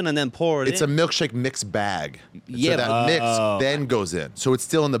responsible employee. something and then pour it It's in. a milkshake mix bag. Yeah, So that mix then goes in. So it's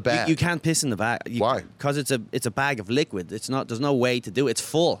still in the bag. You can't piss in the bag. Why? Because it's a bag of liquid. It's not. There's no way to do it. It's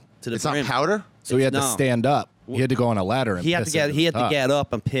full to the It's brim. not powder? So he had to No. stand up. He had to go on a ladder and He had to piss get. into He the had to top. get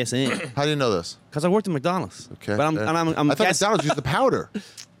up and piss in. How do you know this? Because I worked at McDonald's. Okay. But I'm I thought guessing McDonald's used the powder.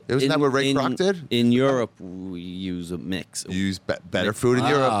 Isn't that what Ray Kroc did? In Europe, we use a mix. You use better food in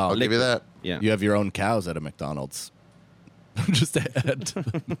Europe. I'll give you that. Yeah. You have your own cows at a McDonald's. Just to add.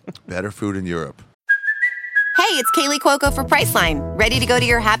 Better food in Europe. Hey, it's Kaylee Cuoco for Priceline. Ready to go to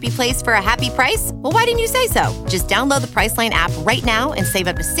your happy place for a happy price? Well, why didn't you say so? Just download the Priceline app right now and save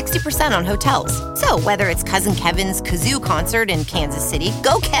up to 60% on hotels. So whether it's Cousin Kevin's Kazoo Concert in Kansas City,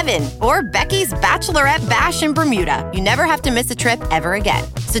 go Kevin, or Becky's Bachelorette Bash in Bermuda, you never have to miss a trip ever again.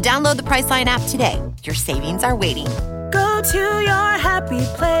 So download the Priceline app today. Your savings are waiting. Go to your happy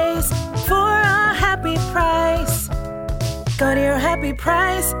place for a happy price. Go to your happy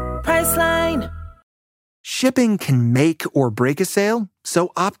price, Priceline. Shipping can make or break a sale, so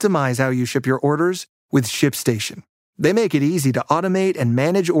optimize how you ship your orders with ShipStation. They make it easy to automate and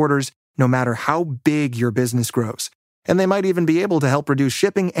manage orders no matter how big your business grows. And they might even be able to help reduce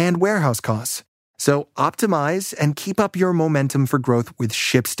shipping and warehouse costs. So optimize and keep up your momentum for growth with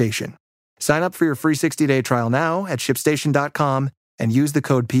ShipStation. Sign up for your free 60-day trial now at ShipStation.com and use the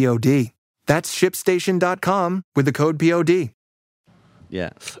code POD. That's ShipStation.com with the code POD. Yeah.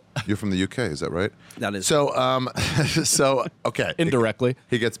 You're from the UK, is that right? That is. So, okay. Indirectly.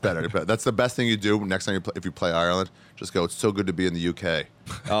 He gets better. That's the best thing you do next time if you play Ireland. Just go, it's so good to be in the UK.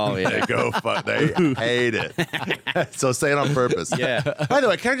 Oh yeah. They go, they hate it. So say it on purpose. Yeah. By the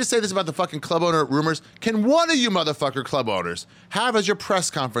way, can I just say this about the fucking club owner rumors? Can one of you motherfucker club owners have as your press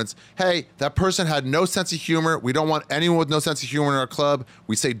conference, hey, that person had no sense of humor. We don't want anyone with no sense of humor in our club.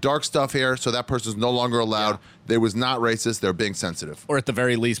 We say dark stuff here, so that person's no longer allowed. They was not racist. They're being sensitive. Or at the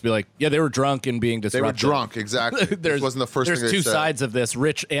very least, be like, yeah, they were drunk and being They disruptive. were drunk, exactly. This wasn't the first thing There's they two said. sides of this.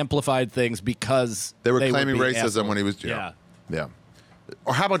 Rich amplified things because They were would claiming be racism assholes. when he was Yeah. Yeah.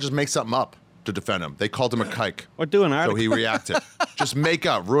 Or how about just make something up to defend him? They called him a kike. Or do an So article. he reacted. Just make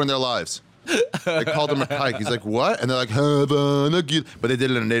up, ruin their lives. They called him a kike. He's like, what? And they're like, but they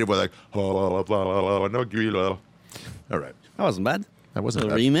did it in a native way, like, all right. That wasn't bad. That wasn't a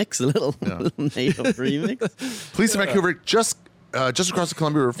bad. remix, a little native remix. Police in Vancouver, just across the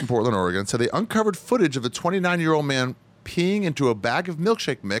Columbia River from Portland, Oregon, said they uncovered footage of the 29-year-old man peeing into a bag of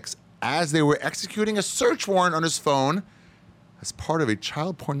milkshake mix as they were executing a search warrant on his phone as part of a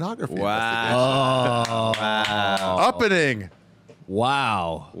child pornography investigation. Upping.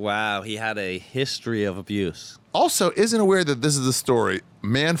 Wow. Wow, he had a history of abuse. Also, isn't aware that this is the story.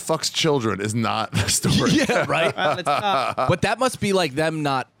 Man fucks children is not the story. Yeah, right? Well, it's not. But that must be like them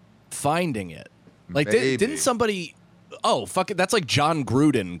not finding it. Like, Maybe. didn't somebody... Oh, fuck it. That's like John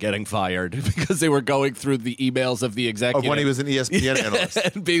Gruden getting fired because they were going through the emails of the executive. Of when he was an ESPN analyst.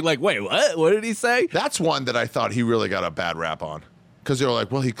 And being like, wait, what? What did he say? That's one that I thought he really got a bad rap on. Because they were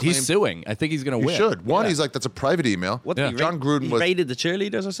like, well, he claimed... He's suing. I think he's going to He win. should. One, Yeah. he's like, that's a private email. What Yeah. he John Gruden he was... raided the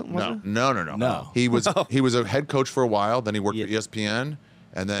cheerleaders or something? wasn't No. No. He was a head coach for a while. Then he worked Yeah. for ESPN,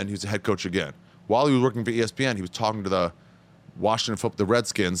 and then he was a head coach again. While he was working for ESPN, he was talking to the Washington football, the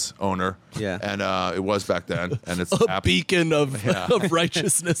Redskins owner. Yeah. And it was back then, and it's A beacon of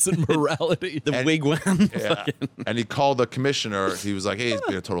righteousness and morality. The And- wigwam. Yeah. And he called the commissioner. He was like, hey, he's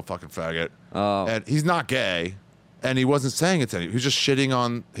being a total fucking faggot. Oh. And he's not gay. And he wasn't saying it to anyone. He was just shitting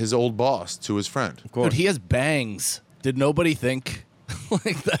on his old boss to his friend. Dude, he has bangs. Did nobody think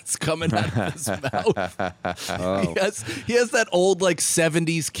like that's coming out of his mouth? He has that old like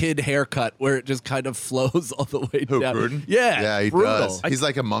 70s kid haircut where it just kind of flows all the way Who, down. Gruden? Yeah. Yeah, he brutal. does. He's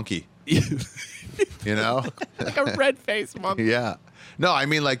like a monkey, you know? Like a red-faced monkey. Yeah. No, I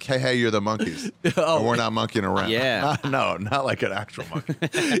mean like, hey, you're the monkeys. And we're not monkeying around. Yeah. No, not like an actual monkey.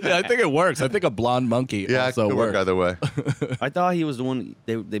 Yeah, I think it works. I think a blonde monkey Yeah, it also could work works. either way. I thought he was the one.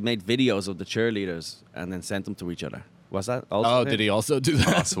 They made videos of the cheerleaders and then sent them to each other. Was that also? Oh, him? did he also do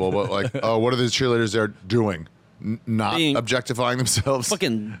that? Possible, but like, what are the cheerleaders there doing? Not Being- objectifying themselves.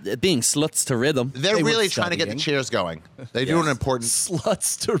 Fucking being sluts to rhythm. They're They were really trying to get the studying. cheers going. They do an important.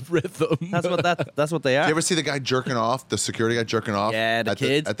 Sluts to rhythm. That's what they are. Do you ever see the guy jerking off? The security guy jerking off? Yeah, the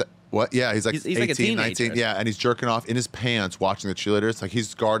kid. What? Yeah, he's like He's 18, like a teenager. 19. Yeah, and he's jerking off in his pants watching the cheerleaders. Like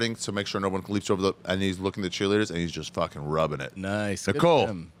he's guarding to make sure no one leaps over and he's looking at the cheerleaders and he's just fucking rubbing it. Nice. Good Nicole.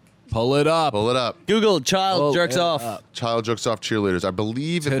 for him. Pull it up. Pull it up. Google child Pull jerks it off. up. Child jerks off cheerleaders. I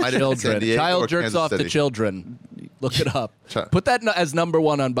believe it To might have been San children. Diego Child or jerks Kansas off City. to children. Look it up. Chi- Put that as number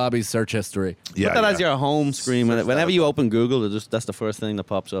one on Bobby's search history. Yeah, Put that yeah. as your home screen. Search Whenever that. you open Google, that's the first thing that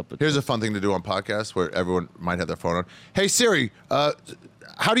pops up. Here's a fun thing to do on podcasts where everyone might have their phone on. Hey Siri,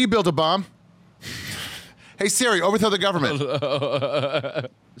 how do you build a bomb? Hey Siri, overthrow the government.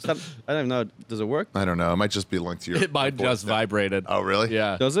 I don't know. Does it work? I don't know. It might just be linked to your. It might voice just now. vibrated. Oh really?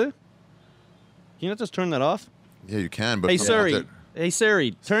 Yeah. Does it? Can you not just turn that off? Yeah, you can. But Hey sometimes Siri. Hey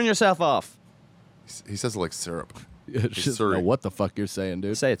Siri, turn yourself off. he says it like syrup. It's just Siri. know what the fuck you're saying,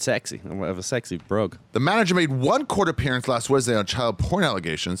 dude. Say it's sexy. I have a sexy brug. The manager made one court appearance last Wednesday on child porn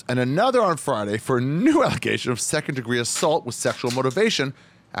allegations and another on Friday for a new allegation of second-degree assault with sexual motivation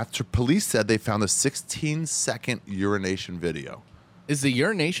after police said they found a 16-second urination video. Is the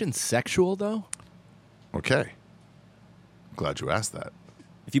urination sexual though? Okay. Glad you asked that.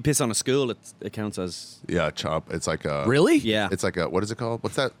 If you piss on a school, it counts as Yeah, chop. It's like a. Really? yeah. It's like a. What is it called?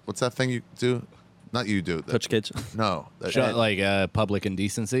 What's that thing you do? Not you do. touch kids. No. Like public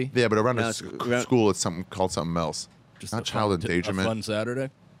indecency? Yeah, but around No, a it's around- school, it's something called something else. Just Not a child fun- endangerment. A fun Saturday?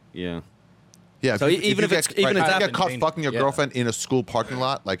 Yeah. Yeah. So even if it's get happened, caught fucking your yeah. girlfriend in a school parking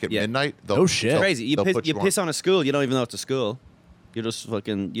lot, like at Yeah. midnight, they'll, No shit. they'll- Crazy. You they'll piss, put you on. piss on a school. You don't even know it's a school. You're just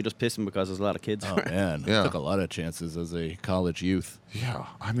pissing because there's a lot of kids. Oh around. man, Yeah. I took a lot of chances as a college youth. Yeah,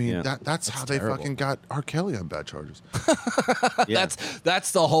 I mean Yeah. that's how they terrible. fucking got R. Kelly on bad charges. Yeah.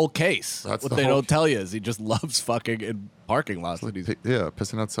 That's the whole case. That's what the they whole don't tell you is he just loves fucking in parking lots. And he's Yeah,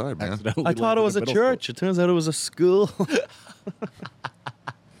 pissing outside, man. accidentally I thought it landed was in a middle school. church. It turns out it was a school.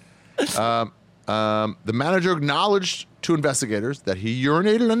 The manager acknowledged to investigators that he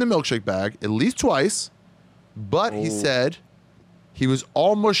urinated in the milkshake bag at least twice, but he said he was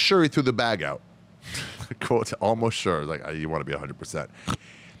almost sure he threw the bag out. Quote, almost sure. Like, you want to be 100%.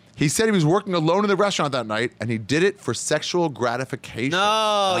 He said he was working alone in the restaurant that night, and he did it for sexual gratification.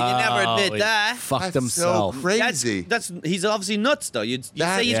 No, you never Oh, admit he that. Fucked That's himself. so crazy. That's he's obviously nuts though. You'd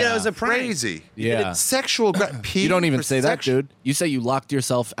That say you did it as a is prank. crazy. Yeah. Sexual You don't even say that, dude. You say you locked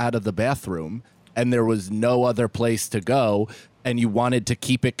yourself out of the bathroom and there was no other place to go and you wanted to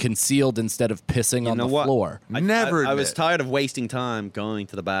keep it concealed instead of pissing on know the what? floor. Never I was admit. tired of wasting time going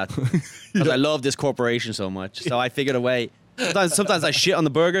to the bathroom because I love this corporation so much. So I figured a way. Sometimes I shit on the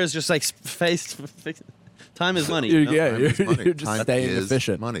burgers, just like face. Time is money. you know? Yeah, Time is money. you're just Time staying is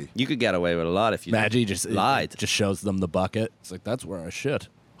efficient. money. You could get away with a lot if you Maggie just lied. just shows them the bucket. It's like that's where I shit.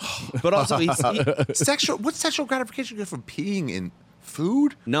 But also, What's sexual gratification get from peeing in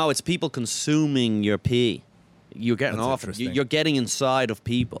food? no, it's people consuming your pee. You're getting That's off. interesting. You're getting inside of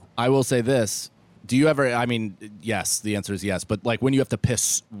people. I will say this. Do you ever, I mean, yes, the answer is yes, but like when you have to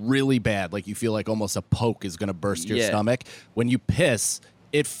piss really bad, like you feel like almost a poke is going to burst your Yeah. stomach, when you piss,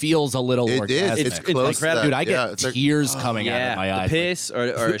 it feels a little It orgasmic. is. It's It's close. incredible. to Dude, that. I get Yeah, it's like- tears coming out Yeah, of my the eyes. piss or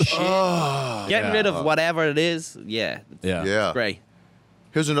a shit. Getting rid of whatever it is. Yeah, Yeah. Yeah. great.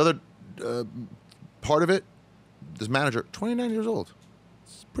 Here's another part of it. This manager, 29 years old.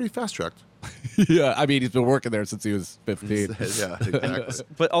 It's pretty fast tracked. Yeah. I mean, he's been working there since he was 15. Yeah, exactly.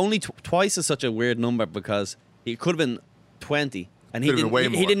 But only twice is such a weird number because he could have been 20 and he Could've been didn't. way He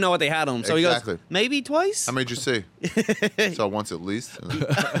more. didn't know what they had on him. So Exactly. he goes, maybe twice. How many did you see? Saw once at least. And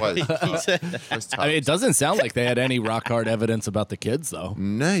then twice. He said, Twice I mean, it tops. doesn't sound like they had any rock hard evidence about the kids, though.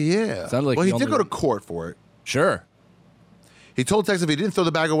 No, yeah. Sounded like well, he the did only- go to court for it. Sure. He told Tex if he didn't throw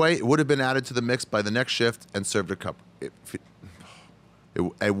the bag away, it would have been added to the mix by the next shift and served to cup.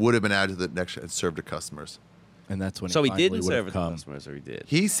 It would have been added to the next shift and served to customers. And that's when so it he finally didn't would have serve it to come. customers, or he did.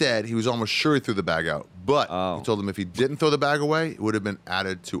 He said he was almost sure he threw the bag out, but Oh. he told him if he didn't throw the bag away, it would have been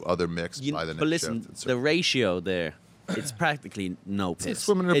added to other mix by the next But listen, shift. and the served. ratio there, it's practically no piss. like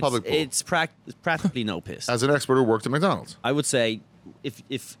swimming in a public pool. It's practically no piss. As an expert who worked at McDonald's. I would say if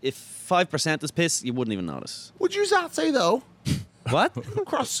 5% is piss, you wouldn't even notice. Would you not say, though, What?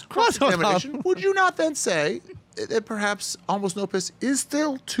 cross-examination, would you not then say that perhaps almost no piss is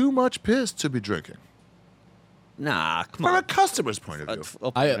still too much piss to be drinking? Nah, come From on. a customer's point of view.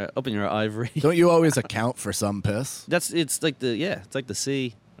 Up in your ivory. Don't you always account for some piss? It's like the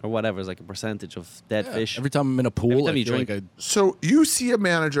sea or whatever. It's like a percentage of dead fish. Every time I'm in a Every pool, time I you feel drink- like So you see a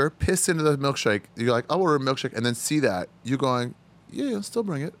manager piss into the milkshake. You're like, I'll order a milkshake, and then see that. You going, yeah, still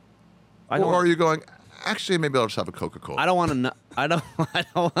bring it. Or are you going, actually, maybe I'll just have a Coca-Cola. I don't want to know. I don't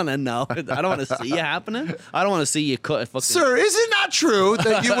want to know. I don't want to see it happening. I don't want to see you cut. Fucking Sir, is it not true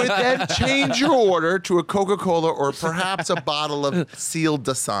that you would then change your order to a Coca-Cola or perhaps a bottle of sealed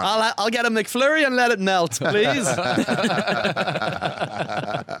Dasani? I'll get a McFlurry and let it melt, please. I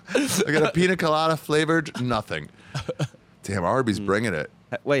got a pina colada flavored nothing. Damn, Arby's bringing it.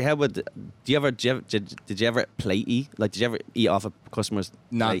 Wait, how about? Did you ever plate eat? Like, did you ever eat off a customer's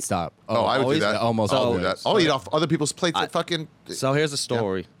plate? nonstop. Oh, I would do always? that. Almost I'll do always. that. I'll eat off other people's plates. So here's the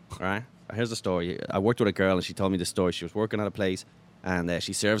story, right? Here's the story. I worked with a girl and she told me the story. She was working at a place and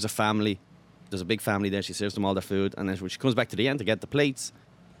she serves a family. There's a big family there. She serves them all their food. And then when she comes back to the end to get the plates,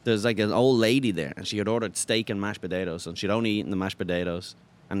 there's like an old lady there. And she had ordered steak and mashed potatoes. And she'd only eaten the mashed potatoes.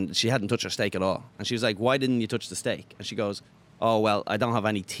 And she hadn't touched her steak at all. And she was like, why didn't you touch the steak? And she goes, oh, well, I don't have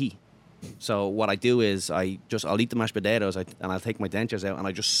any teeth. So what I do is I'll eat the mashed potatoes and I'll take my dentures out and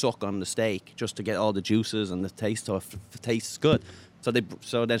I just suck on the steak just to get all the juices and the taste so it tastes good.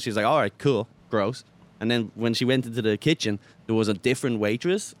 So then she's like, all right, cool, gross. And then when she went into the kitchen, there was a different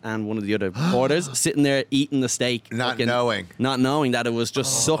waitress and one of the other porters sitting there eating the steak, Not knowing that it was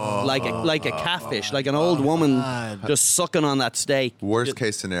just sucked like a catfish, like an old woman just sucking on that steak. Worst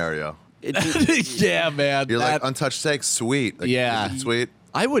case scenario. Yeah, man. You're like, untouched steak, sweet. Like, Yeah. is it sweet.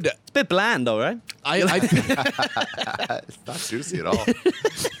 I would. It's a bit bland though, right? It's not juicy at all.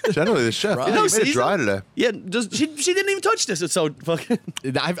 Generally, the chef, you made it dry today. Yeah, she didn't even touch this. It's so fucking.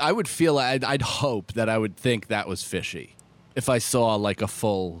 I would feel. I'd hope that I would think that was fishy if I saw like a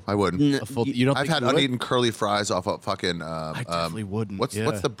full. I wouldn't. A full. You don't. I've think had you would? uneaten curly fries off of fucking. I definitely wouldn't. What's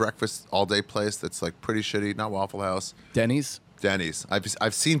the breakfast all day place that's like pretty shitty? Not Waffle House. Denny's. Denny's.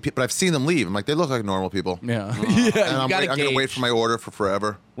 I've seen people, but I've seen them leave. I'm like, they look like normal people. Yeah. And I'm gonna wait for my order for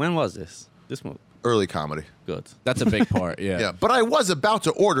forever. When was this? This month. Early comedy. Good. That's a big part. Yeah. Yeah, but I was about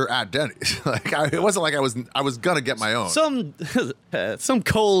to order at Denny's. It wasn't like I was gonna get my own. Some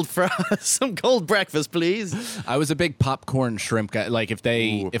cold some cold breakfast, please. I was a big popcorn shrimp guy. Like if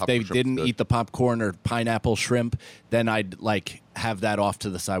they popcorn shrimp's didn't good. eat the popcorn or pineapple shrimp, then I'd like have that off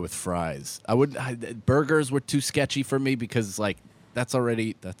to the side with fries. Burgers were too sketchy for me because like that's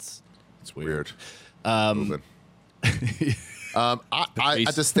It's weird. Um, I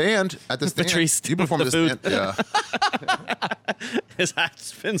at the stand. Patrice You perform the the food. stand. Yeah. His hat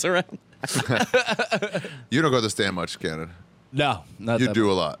spins around. You don't go to the stand much, Cannon. No, not You that do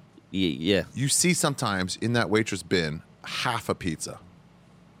a lot. Yeah. You see sometimes in that waitress bin half a pizza.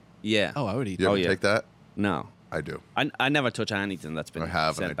 Yeah. Oh, I would eat. You ever yeah. take that? No. I do. I never touch anything that's been I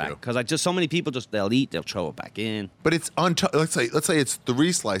have, and sent I back do. because so many people they'll eat, they'll throw it back in. But it's let's say it's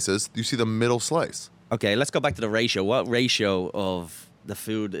 3 slices. You see the middle slice. Okay, let's go back to the ratio. What ratio of the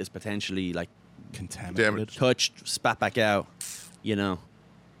food is potentially like Contaminated. touched, spat back out? You know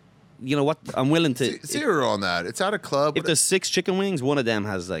what? I'm willing to. Zero on that. It's at a club. If there's 6 chicken wings, one of them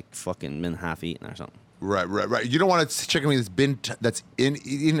has like fucking been half eaten or something. Right. You don't want a chicken wing that's been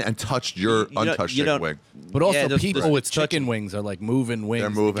eaten and touched your untouched you chicken don't- wing. But also, there's- people there's with touching- chicken wings are like moving wings. They're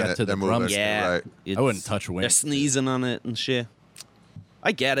moving to get it. to They're the moving it. drumstick. Yeah, right. it's- I wouldn't touch wings. They're sneezing on it and shit.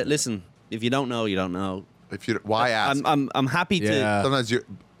 I get it. Listen, if you don't know, you don't know. Why ask? I'm happy to. Yeah. Sometimes you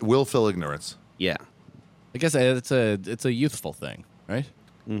willful ignorance. Yeah. I guess it's a youthful thing, right?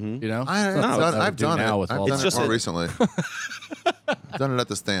 Mm-hmm. You know, I've done it. with all I've done that. it more recently. I've done it at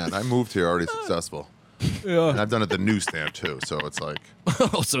the stand. I moved here already successful. And I've done it at the newsstand too. So it's like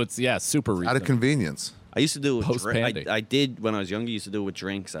So it's super recent. out of convenience. I used to do it with Post-pandemic. I did when I was younger. Used to do it with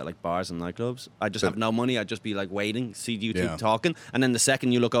drinks at like bars and nightclubs. I just have no money. I'd just be like waiting, see you two Yeah. talking, and then the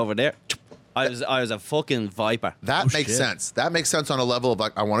second you look over there, I was a fucking viper. That makes shit. sense. That makes sense on a level of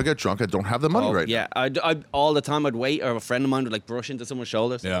like, I want to get drunk. I don't have the money right yeah, now. I all the time I'd wait, or a friend of mine would like brush into someone's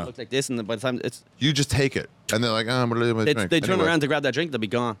shoulders. Yeah. It looked like this, and then by the time You just take it. And they're like, I'm going to leave my drink. they turn Anyway. around to grab that drink, they'll be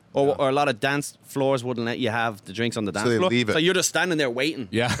gone. Or a lot of dance floors wouldn't let you have the drinks on the dance they floor. leave it. So you're just standing there waiting.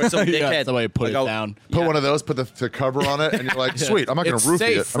 Yeah. For some Yeah, dickhead. that's the way you put Like, it oh, down. Put yeah. one of those, put the cover on it, and you're like, sweet, I'm not going It's to roofie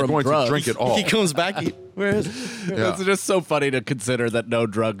safe it. I'm from going drugs. to drink it all. He comes back. Where is it? Yeah. It's just so funny to consider that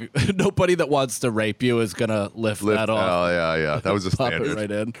nobody that wants to rape you is gonna lift that off. Oh, yeah. That was a Pop it standard.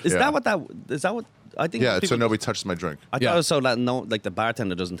 right in. Is Yeah. that what I think? Yeah, so people- nobody touches my drink. I thought Yeah. it was so that like the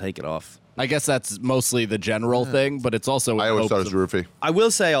bartender doesn't take it off. I guess that's mostly the general thing, but it's also. I always thought it was roofie. I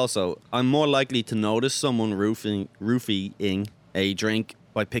will say also, I'm more likely to notice someone roofing a drink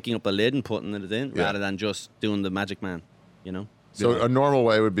by picking up a lid and putting it in, Yeah. rather than just doing the Magic Man. So a normal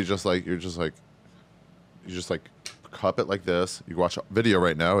way would be just like you just cup it like this. You watch a video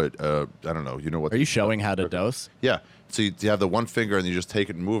right now. I don't know. You know what? Are you showing how to dose? Yeah. So you have the one finger and you just take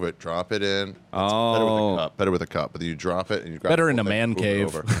it and move it. Drop it in. It's Oh. better with a cup. But then you drop it and you grab Better the in whole a thing, man move it cave.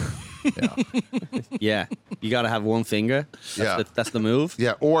 over. Yeah. Yeah, you got to have one finger. That's the move.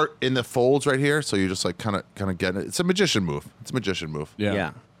 Yeah. Or in the folds right here. So you just like kind of get it. It's a magician move.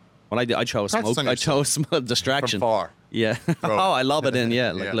 Yeah. Well, I chose Practice smoke. on I yourself. chose smoke distraction. From far. Yeah. Throw it. Oh, I lob it in.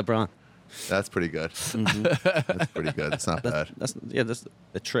 Yeah, like Yeah. LeBron. That's pretty good. Mm-hmm. That's pretty good. It's not bad. That's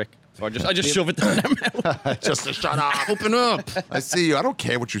the trick. So I just shove it down their mouth. Just to shut up. Open up. I see you. I don't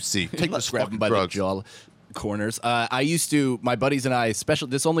care what you see. Take this Grab fucking them by drugs. the jaw corners. I used to, my buddies and I, especially,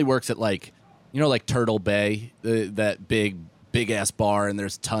 this only works at like, like Turtle Bay, that big ass bar, and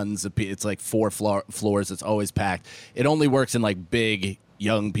there's tons of people. It's like 4 floors. It's always packed. It only works in like big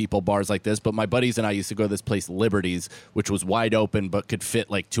young people bars like this. But my buddies and I used to go to this place, Liberties, which was wide open but could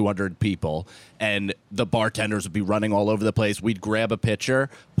fit like 200 people. And the bartenders would be running all over the place. We'd grab a pitcher,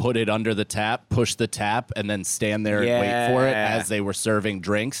 put it under the tap, push the tap, and then stand there and wait for it as they were serving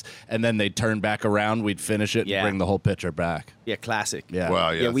drinks. And then they'd turn back around. We'd finish it and bring the whole pitcher back. Yeah, classic. Yeah. Wow,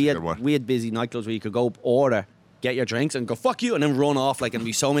 yeah, we that's a good one. had busy nightclubs where you could go order, get your drinks, and go fuck you, and then run off. Like, and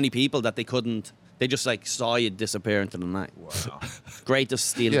be so many people that they couldn't. They just like saw you disappear into the night. Wow. Great to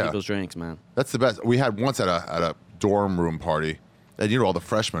steal Yeah. people's drinks, man. That's the best. We had once at a dorm room party, and all the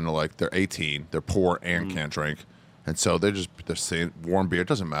freshmen are like, they're 18, they're poor and can't drink, and so they're saying warm beer, it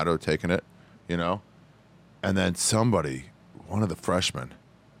doesn't matter, they're taking it, and then one of the freshmen,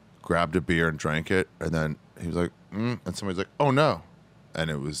 grabbed a beer and drank it, and then he was like, and somebody's like, oh no, and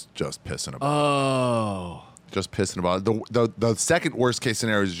it was just pissing about. Oh. Just pissing about it. The second worst case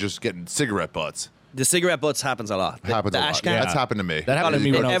scenario is just getting cigarette butts. The cigarette butts happens a lot. The Happens a ash lot. can. That's happened to me. That happened to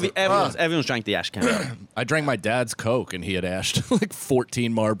me when I was Everyone's drank the ash can. I drank my dad's Coke, and he had ashed like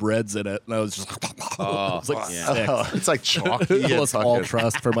 14 Marb Reds in it, and I was just it was like sick. It's like chalky. I lost all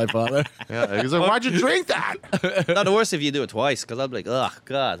trust for my father. Yeah, he's like, why'd you drink that? Not the worst if you do it twice, because I'll be like, oh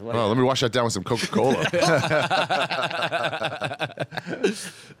God. What Oh, let me wash that down with some Coca-Cola.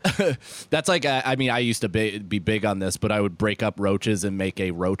 That's like, I used to be big on this, but I would break up roaches and make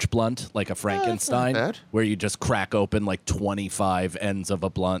a roach blunt, like a Frankenstein, bad. where you just crack open like 25 ends of a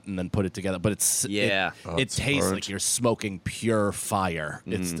blunt and then put it together. But it it's tastes burnt. like you're smoking pure fire.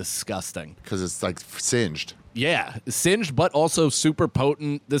 It's disgusting. Because it's like singed. Yeah, singed, but also super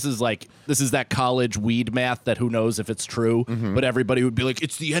potent. This is that college weed math that who knows if it's true, but everybody would be like,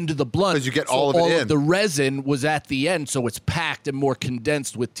 it's the end of the blunt. 'Cause you get So all of it in. the resin was at the end, so it's packed and more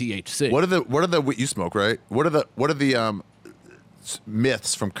condensed with THC. What are the you smoke, right? What are the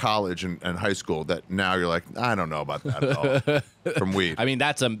myths from college and high school that now you're like, I don't know about that at all from weed? I mean,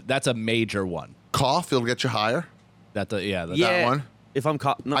 that's a major one. Cough, it'll get you higher. That's That one. If I'm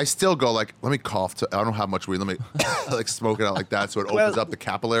caught, no, I still go like, let me cough. I don't have much weed. Let me like smoke it out like that, so it opens up the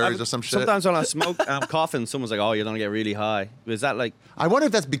capillaries or some shit. sometimes when I smoke, I'm coughing. Someone's like, "Oh, you're gonna get really high." Is that like? I wonder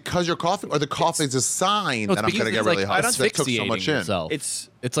if that's because you're coughing, or the coughing is a sign No, that it's I'm because gonna get it's really like high. Because I took so asphyxiating much in. yourself.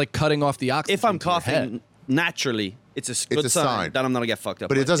 It's like cutting off the oxygen. if I'm to your head. coughing naturally, it's a good a sign. that I'm gonna get fucked up.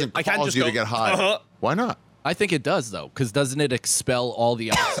 But it doesn't I can't cause just you go, to get high. Why not? I think it does though, because doesn't it expel all the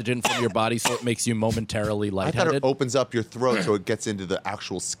oxygen from your body, so it makes you momentarily I thought lightheaded? it opens up your throat so it gets into the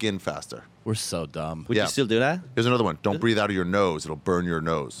actual skin faster. We're so dumb. Would you still do that? Here's another one. Don't breathe out of your nose. It'll burn your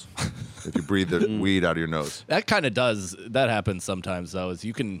nose. If you breathe the weed out of your nose. That kind of does. That happens sometimes though. Is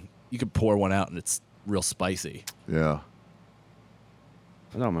you can pour one out and it's real spicy. Yeah.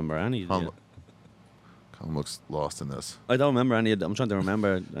 I don't remember any. Colum looks lost in this. I don't remember any. I'm trying to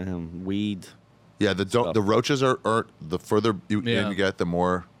remember weed. Yeah, the roaches are the further in you get, the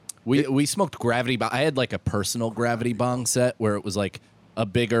more. We smoked gravity bong. I had like a personal gravity bong set where it was like a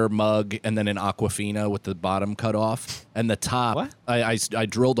bigger mug and then an Aquafina with the bottom cut off and the top. What? I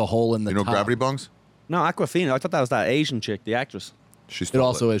drilled a hole in the top. Gravity bongs? No, Aquafina. I thought that was that Asian chick, the actress. It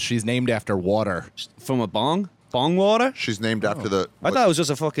also is. She's named after water. From a bong? Bong water? She's named after the. I thought it was just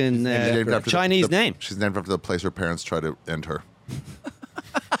a fucking named after Chinese name. She's named after the place her parents tried to end her.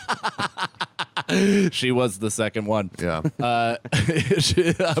 She was the second one. Yeah.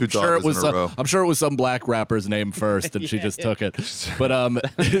 I'm sure it was some black rapper's name first, and she just took it. But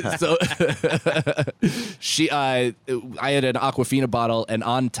so I had an Aquafina bottle, and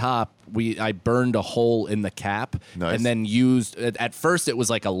on top I burned a hole in the cap, and then used. At first, it was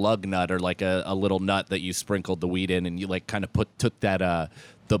like a lug nut or like a little nut that you sprinkled the weed in, and you like kind of took that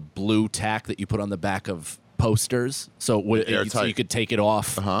the blue tack that you put on the back of posters, so so Airtight. you could take it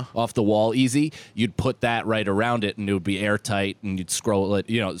off the wall easy. You'd put that right around it, and it would be airtight, and you'd scroll it,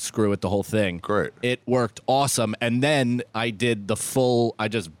 screw it the whole thing. Great. It worked awesome. And then I did I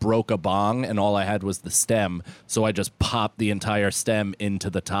just broke a bong, and all I had was the stem, so I just popped the entire stem into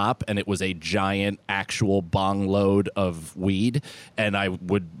the top, and it was a giant actual bong load of weed, and I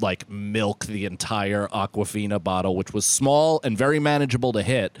would like milk the entire Aquafina bottle, which was small and very manageable to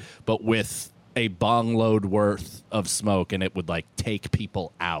hit, but with a bong load worth of smoke, and it would like take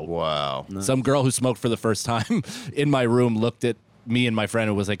people out. Wow. Some girl who smoked for the first time in my room looked at me and my friend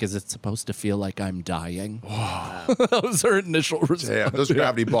and was like, "Is it supposed to feel like I'm dying?" That was her initial response. Yeah, those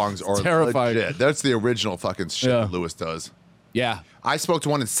gravity bongs are terrifying. legit. That's the original fucking shit that Lewis does. Yeah. I spoke to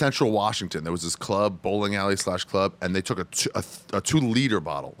one in Central Washington. There was this club, bowling alley / club, and they took a 2-liter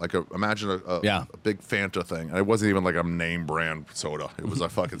bottle. Like imagine a big Fanta thing. And it wasn't even like a name brand soda. It was a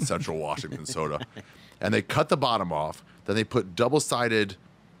fucking Central Washington soda. And they cut the bottom off. Then they put double-sided,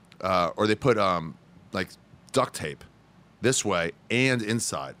 or they put like duct tape this way and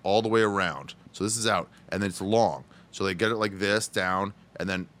inside, all the way around. So this is out, and then it's long. So they get it like this down, and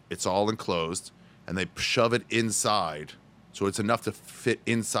then it's all enclosed, and they shove it inside. So it's enough to fit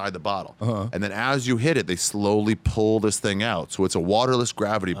inside the bottle. And then as you hit it, they slowly pull this thing out. So it's a waterless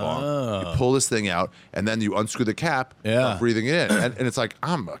gravity bong. You pull this thing out, and then you unscrew the cap, start breathing it in. And it's like,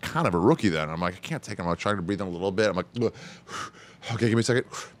 I'm kind of a rookie then. I'm like, I can't take it. I'm trying to breathe in a little bit. I'm like, okay, give me a second.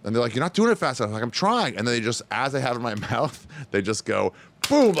 And they're like, you're not doing it fast enough. I'm like, I'm trying. And then they just, as I have it in my mouth, they just go,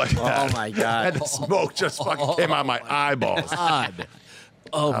 boom, like that. Oh, my God. And the smoke just fucking came out of my eyeballs. God.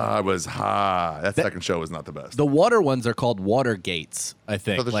 I was high. That second show was not the best. The water ones are called water gates, I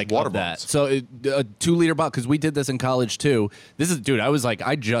think. So there's like water of that. bombs. So a 2-liter bottle, because we did this in college too. Dude, I was like,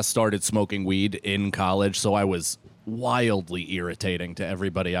 I just started smoking weed in college, so I was wildly irritating to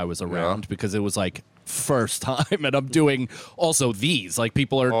everybody I was around because it was like first time, and I'm doing also these. Like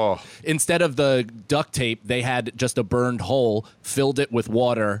people are, instead of the duct tape, they had just a burned hole, filled it with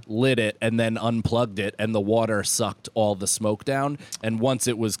water, lit it, and then unplugged it, and the water sucked all the smoke down. And once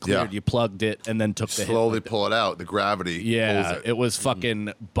it was cleared, you plugged it and then took the slowly hit. pull it out. The gravity pulls it. It was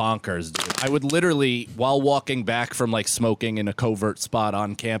fucking bonkers, dude. I would literally, while walking back from like smoking in a covert spot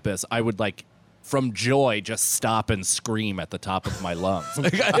on campus, I would like, from joy, just stop and scream at the top of my lungs.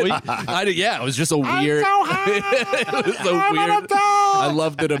 Like, it was just a weird. I'm so high. It was so weird. I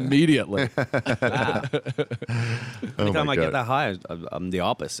loved it immediately. Every time I get that high, I'm the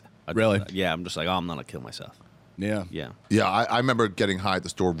opposite. Really? Yeah, I'm just like, I'm not gonna kill myself. Yeah. Yeah, I remember getting high at the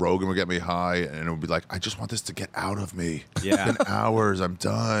store. Rogan would get me high, and it would be like, I just want this to get out of me. Yeah. In hours, I'm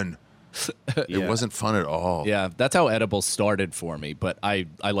done. It wasn't fun at all. Yeah, that's how edibles started for me. But I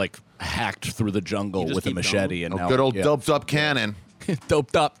like hacked through the jungle with a keep machete, and now Good old doped up cannon.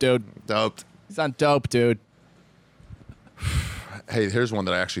 doped up, dude. Doped. He's on dope, dude. Hey, here's one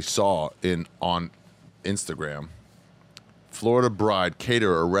that I actually saw on Instagram. Florida bride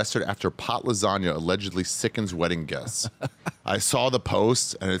caterer arrested after pot lasagna allegedly sickens wedding guests. I saw the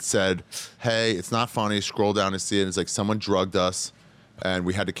post, and it said, hey, it's not funny. Scroll down and see it. It's like someone drugged us, and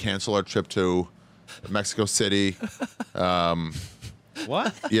we had to cancel our trip to Mexico City.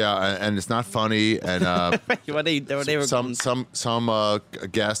 What? Yeah, and it's not funny. And they were some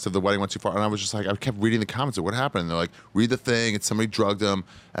guest of the wedding went too far, and I was just like, I kept reading the comments of what happened. And they're like, read the thing. It's somebody drugged them,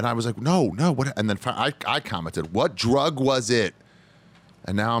 and I was like, no, what? And then I commented, what drug was it?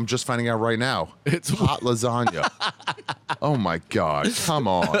 And now I'm just finding out right now. It's hot lasagna. Oh my God! Come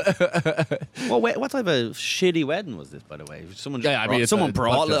on. Well, wait, what type of shitty wedding was this, by the way? Someone someone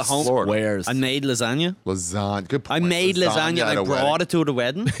brought it home. Squares. I made lasagna. Lasagna. Good point. I made lasagna and at I a brought wedding. it to the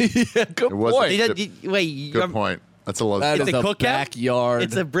wedding. Good It wasn't- point. Good point. That's a That It's is a a cookout? backyard.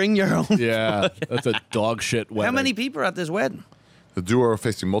 It's a bring your own. Yeah, that's a dog shit wedding. How many people are at this wedding? The duo are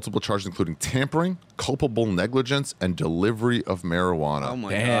facing multiple charges, including tampering, culpable negligence, and delivery of marijuana. Oh my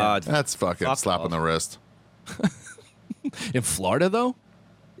Damn. God. That's fucking Fuck slap on off. the wrist. In Florida, though?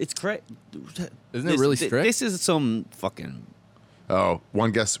 It's crazy. Isn't it really strict? This is some fucking. Oh,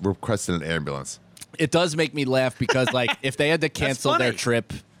 one guest requested an ambulance. It does make me laugh because, like, if they had to cancel their funny.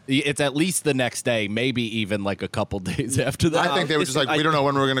 trip, it's at least the next day, maybe even like a couple days after that. I think they were just like, we don't know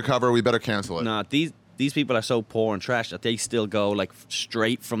when we're going to cover. We better cancel it. Nah, these people are so poor and trash that they still go like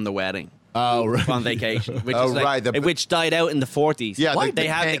straight from the wedding. Oh, right. On vacation, which Oh, is like, right, which died out in the 40s. Yeah, What? the they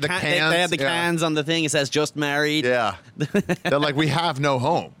had can- the the they had the cans, yeah. cans on the thing. It says "just married." Yeah. They're like, we have no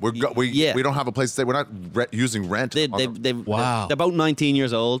home. We don't have a place to stay. We're not using rent. Wow. They're about 19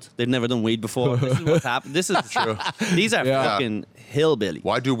 years old. They've never done weed before. This is what's happened. This is true. These are Yeah. fucking hillbilly.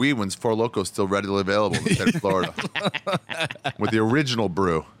 Why do weed when Four Locos still readily available in the state of Florida? With the original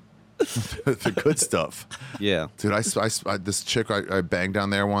brew. the good stuff. Yeah. Dude, I this chick I banged down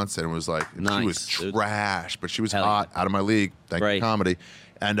there once, and it was like, she was trash, but she was hot, out of my league, thank you, comedy.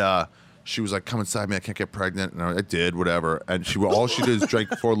 And she was like, come inside me, I can't get pregnant. And I did, whatever. And all she did is drink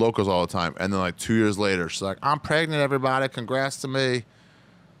 4 Locos all the time. And then like 2 years later, she's like, I'm pregnant, everybody, congrats to me.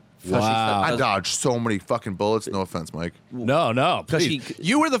 Wow. I dodged so many fucking bullets. No offense, Mike. No.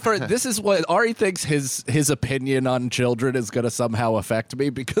 You were the first. This is what Ari thinks his opinion on children is going to somehow affect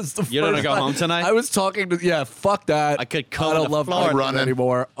me because You're going to go home tonight? I was talking to, fuck that. I could I don't love children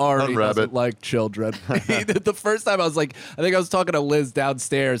anymore. Ari doesn't like children. The first time I was like, I think I was talking to Liz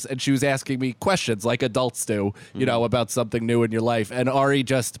downstairs and she was asking me questions like adults do, you know, about something new in your life. And Ari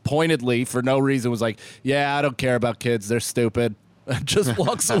just pointedly, for no reason, was like, yeah, I don't care about kids. They're stupid. Just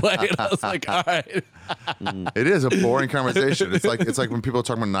walks away, and I was like, "All right." It is a boring conversation. It's like when people are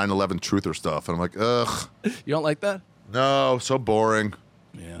talking about 9/11 truth or stuff, and I'm like, ugh. You don't like that? No, so boring.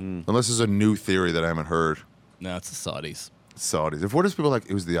 Yeah. Unless there's a new theory that I haven't heard. No, it's the Saudis. Saudis. If what is people like?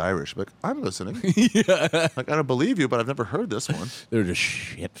 It was the Irish. I'm like, I'm listening. Yeah. Like I don't believe you, but I've never heard this one. They're just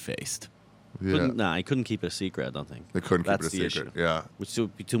shit faced. Yeah. He couldn't keep it a secret. I don't think They couldn't keep it a the secret. issue. Yeah. Which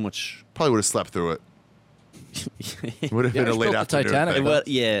would be too much. Probably would have slept through it. Would have been a late afternoon. Titanic. thing. Well,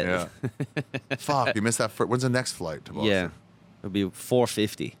 yeah. Fuck, you missed that. When's the next flight to Boston? Yeah. It'll be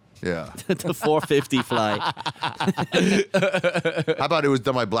 4:50. Yeah. The 4:50 flight. How about it was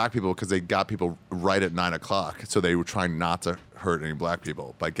done by black people because they got people right at 9 o'clock, so they were trying not to hurt any black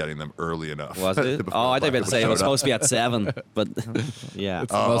people by getting them early enough. Was it? Before I thought you were black about to say it people was showed up. supposed to be at 7, but yeah.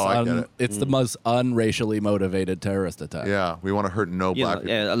 I get it. It's the most unracially motivated terrorist attack. Yeah, we want to hurt no You black know,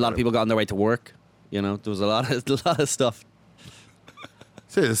 people. yeah, a lot of people got on their way to work. You know, there was a lot of stuff.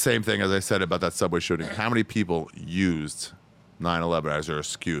 Say the same thing as I said about that subway shooting. How many people used 9/11 as their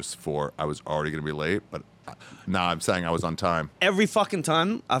excuse for I was already going to be late, but now I'm saying I was on time. Every fucking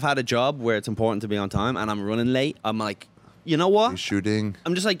time I've had a job where it's important to be on time and I'm running late, I'm like, you know what? Shooting.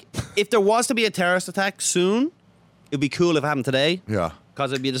 I'm just like, if there was to be a terrorist attack soon, it'd be cool if it happened today. Yeah.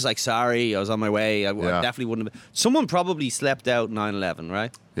 Because it'd be just like, sorry, I was on my way. I definitely wouldn't have been. Someone probably slept out 9/11,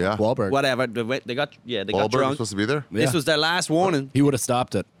 right? Yeah. Wahlberg. Whatever. They got Wahlberg got was drunk. supposed to be there? This was their last warning. He would have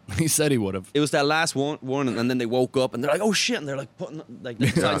stopped it. He said he would have. It was their last warning, and then they woke up and they're like, "Oh shit!" And they're like putting like they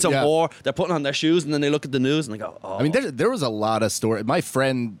decided some Yeah. war. They're putting on their shoes, and then they look at the news and they go, "Oh." I mean, there was a lot of story. My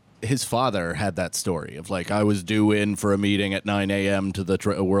friend, his father had that story of like, I was due in for a meeting at 9 a.m. to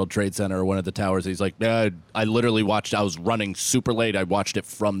the World Trade Center or one of the towers. He's like, I literally watched. I was running super late. I watched it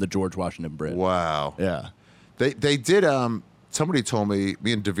from the George Washington Bridge. Wow. Yeah. They did. Somebody told me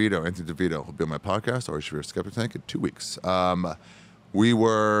and DeVito, Anthony DeVito, will be on my podcast, or Shaffir Skeptic Tank in 2 weeks.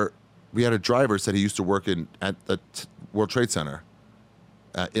 We had a driver said he used to work at the World Trade Center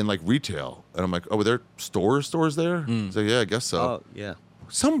in like retail, and I'm like, oh, were there stores there? He's like, yeah, I guess so. "Oh yeah."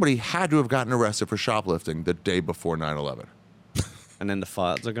 Somebody had to have gotten arrested for shoplifting the day before 9/11. And then the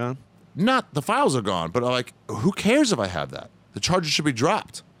files are gone. Not the files are gone, but like, who cares if I have that? The charges should be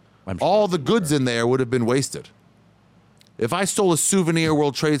dropped. I'm sure. All the goods in there would have been wasted. If I stole a souvenir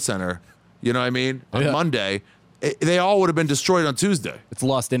World Trade Center, you know what I mean, on Monday, they all would have been destroyed on Tuesday. It's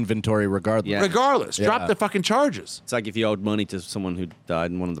lost inventory regardless. Yeah. Regardless, drop the fucking charges. It's like if you owed money to someone who died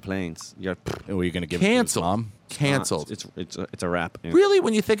in one of the planes. You're Were you going to give it to his Canceled. mom? Canceled. It's a wrap. Yeah. Really,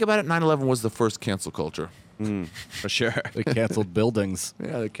 when you think about it, 9/11 was the first cancel culture. For sure. They canceled buildings.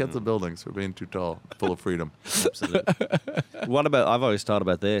 Yeah, they canceled buildings for being too tall, full of freedom. Absolutely. What about? I've always thought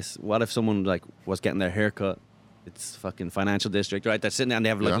about this. What if someone like was getting their hair cut? It's fucking financial district, right? They're sitting there and they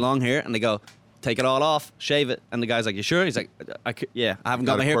have like long hair, and they go, take it all off, shave it, and the guy's like, "You sure?" He's like, I haven't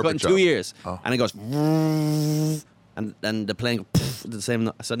got Got my a hair cut in corporate 2 job. years," Oh. and it goes, and then the plane goes the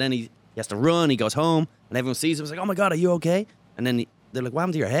same. So then he has to run. He goes home, and everyone sees him. He's like, "Oh my god, are you okay?" And then they're like, "What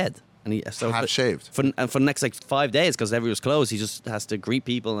happened to your head?" And he Half shaved. for the next like 5 days because everywhere was closed. He just has to greet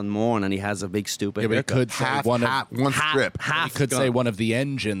people and mourn, and he has a big stupid Yeah, but he haircut. could say Half, one strip. half he could say gone. one of the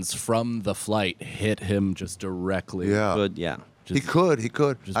engines from the flight hit him just directly. Yeah. Good, yeah. He could.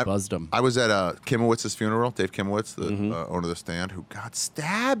 Just buzzed him. I was at Kimowitz's funeral, Dave Kimowitz, the owner of the stand, who got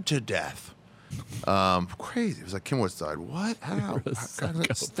stabbed to death. Crazy. It was like, Kimowitz died. What? How?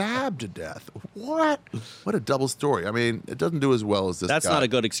 Got stabbed to death. What? What a double story. I mean, it doesn't do as well as this That's guy. not a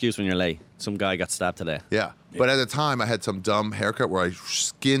good excuse when you're late. Some guy got stabbed today. Yeah. But at the time, I had some dumb haircut where I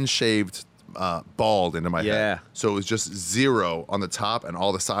skin shaved bald into my Yeah. head. So it was just 0 on the top and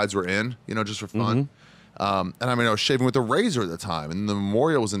all the sides were in, just for fun. And I mean, I was shaving with a razor at the time. And the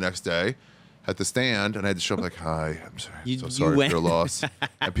memorial was the next day at the stand. And I had to show up like, hi, I'm sorry. I'm so sorry for your loss.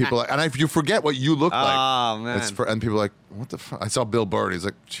 And people like, and you forget what you look like. Oh, man. And people are like, what the fuck? I saw Bill Burr. He's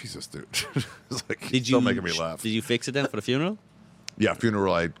like, Jesus, dude. It's like, he's still making me laugh. Did you fix it then for the funeral? Yeah,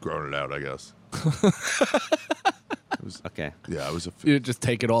 funeral. I'd grown it out, I guess. Okay. Yeah, it was a. You just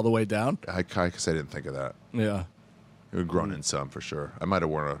take it all the way down. I guess I didn't think of that. Yeah. It would grown in some for sure. I might have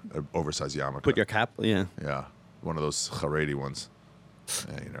worn an oversized yarmulke. Put your cap. Yeah. Yeah, one of those Haredi ones.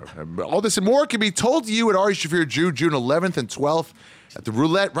 Yeah, all this and more can be told to you at Ari Shaffir June 11th and 12th at the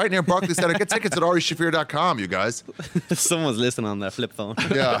Roulette right near Barclays Center. Get tickets at arishafir.com, you guys. Someone's listening on their flip phone.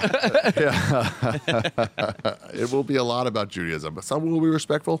 Yeah. It will be a lot about Judaism, but some will be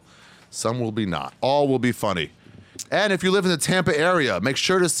respectful, some will be not. All will be funny. And if you live in the Tampa area, make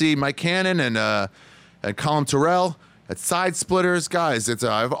sure to see Mike Cannon and Colum Tyrrell at Side Splitters. Guys, it's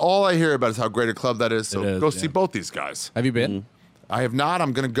all I hear about is how great a club that is. So go see both these guys. Have you been? I have not.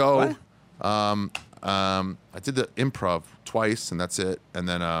 I'm going to go. I did the improv twice, and that's it. And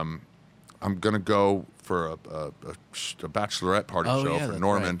then I'm going to go for a bachelorette party show for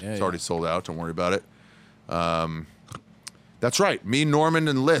Norman. Right. Yeah, it's already sold out. Don't worry about it. That's right. Me, Norman,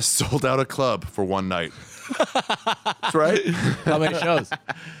 and Liz sold out a club for one night. That's right. How many shows?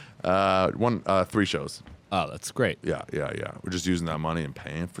 3 shows. Oh, that's great. Yeah. We're just using that money and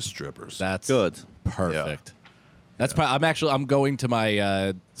paying for strippers. That's good. Perfect. Yeah. That's I'm going to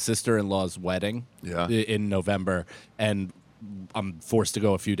my sister-in-law's wedding in November, and I'm forced to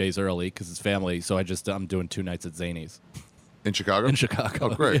go a few days early because it's family. So I'm doing 2 nights at Zanies. In Chicago? In Chicago.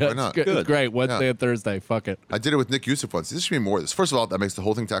 Oh, great. Yeah, Why not? It's great. Wednesday and Thursday. Fuck it. I did it with Nick Youssef once. This should be more of this. First of all, that makes the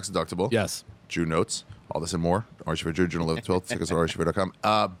whole thing tax deductible. Yes. Jew notes. All this and more. Archivir June 11th, 12th. Tickets at archivir.com.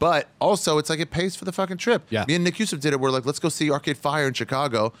 But also, it's like it pays for the fucking trip. Yeah. Me and Nick Youssef did it. We're like, let's go see Arcade Fire in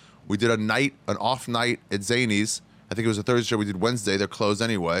Chicago. We did an off night at Zanies. I think it was a Thursday show. We did Wednesday. They're closed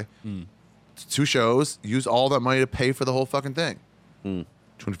anyway. 2 shows. Use all that money to pay for the whole fucking thing.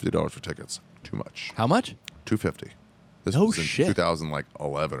 $250 for tickets. Too much. How much? $250. This No was in shit.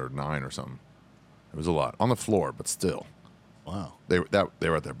 2011 or 9 or something. It was a lot on the floor, but still. Wow. They were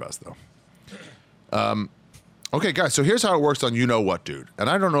at their best though. Okay, guys. So here's how it works on You Know What, Dude.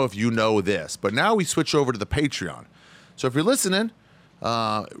 And I don't know if you know this, but now we switch over to the Patreon. So if you're listening,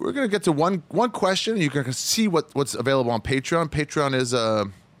 we're gonna get to one question. You can see what's available on Patreon. Patreon is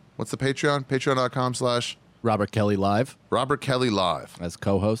what's the Patreon? Patreon.com/ Robert Kelly Live. Robert Kelly Live. As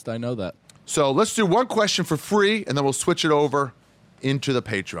co-host, I know that. So let's do one question for free, and then we'll switch it over into the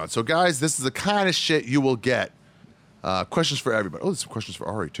Patreon. So, guys, this is the kind of shit you will get. Questions for everybody. Oh, there's some questions for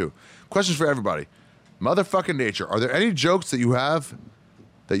Ari, too. Questions for everybody. Motherfucking nature. Are there any jokes that you have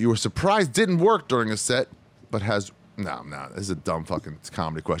that you were surprised didn't work during a set, but has... No, this is a dumb fucking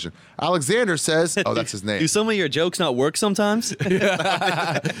comedy question. Alexander says... Oh, that's his name. Do some of your jokes not work sometimes?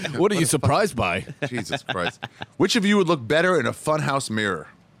 What are you surprised by? Jesus Christ. Which of you would look better in a funhouse mirror?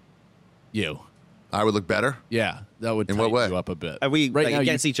 You. I would look better? Yeah, that would In what tighten way? you up a bit. Are we Right like, now,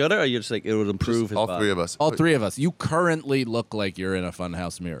 against each other, or you're just like, it would improve his All body? 3 of us. All 3 of us. You currently look like you're in a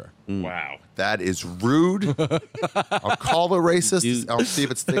funhouse mirror. Wow. That is rude. I'll call it racist. I'll see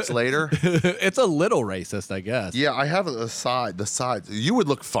if it sticks later. It's a little racist, I guess. Yeah, I have the sides. You would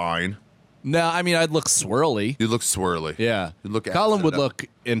look fine. No, I mean, I'd look swirly. You look swirly. Yeah. You look Colin would acid. look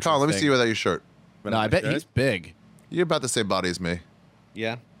interesting. Colin, let me see you without your shirt. No, I bet he's big. You're about the same body as me.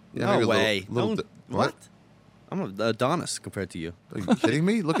 Yeah. Yeah, No maybe a way. little Don't- what? I'm an Adonis compared to you. Are you kidding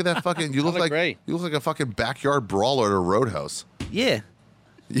me? Look at that fucking. You look look like great. you look like a fucking backyard brawler at a roadhouse. Yeah.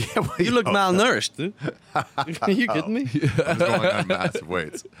 Yeah, well, You look don't. malnourished, dude. Are you kidding me? I'm going on massive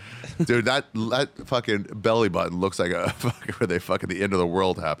weights, dude. That fucking belly button looks like a fucking where they fucking the end of the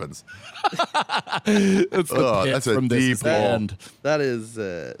world happens. It's the Ugh, pit that's a from This deep Is the hole. End. That is,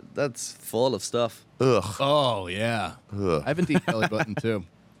 that's full of stuff. Ugh. Oh, yeah. Ugh. I have a deep belly button, too.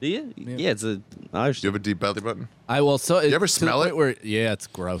 Do you? Yeah, it's a Irish. Do you have a deep belly button? I will. So You ever smell it? Yeah, it's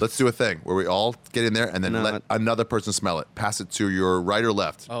gross. Let's do a thing where we all get in there and then No, let another person smell it. Pass it to your right or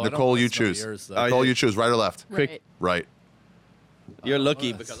left. Oh, I don't Nicole, wanna you smell choose. yours, though. Nicole, you choose. Right or left? Right. Right. You're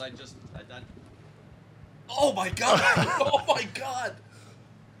lucky because I just. Oh my god! Oh my god!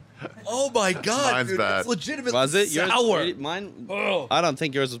 Oh my god! Mine's dude, bad. It's legitimately Was it? Yours, sour. mine. Oh. I don't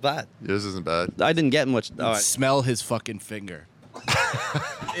think yours was bad. Yours isn't bad. I didn't get much. All right. Smell his fucking finger.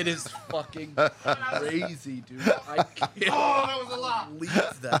 It is fucking crazy, dude. I can't that was a lot. believe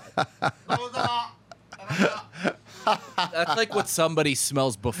that. That was a lot. That's like what somebody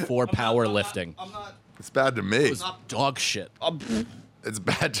smells before powerlifting. I'm not. It's bad to me. Dog shit. It's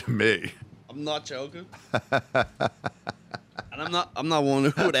bad to me. I'm not joking. And I'm not one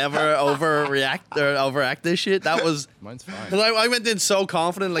who would ever overreact or overact this shit. That was. Mine's fine. Because I went in so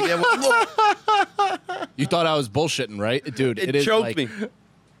confident, like, yeah, You thought I was bullshitting, right? Dude, it is choked like, me.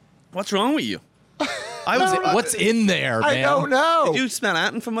 What's wrong with you? I was. What's in there, man? I don't know. Did you smell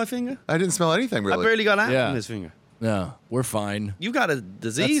anything from my finger? I didn't smell anything really. I barely got anything Yeah. from his finger. No, we're fine. You got a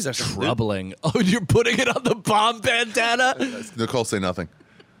disease That's or something. troubling. Oh, you're putting it on the bomb bandana? Nicole, say nothing.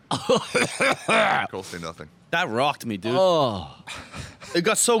 Nicole, say nothing. That rocked me, dude. Oh. It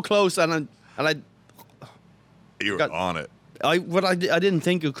got so close, and I You were on it. I didn't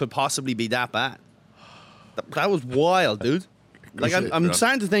think it could possibly be that bad. That was wild, dude. Like I'm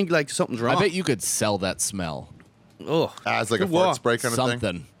starting to think like something's wrong. I bet you could sell that smell. Oh, As like a fart spray kind of thing.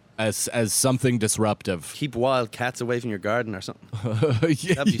 Something. As something disruptive. Keep wild cats away from your garden or something.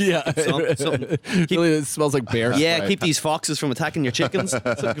 Yeah. Something. It smells like bear Yeah, spray. keep these foxes from attacking your chickens.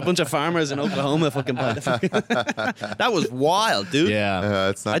 It's like a bunch of farmers in Oklahoma fucking. That was wild, dude. Yeah.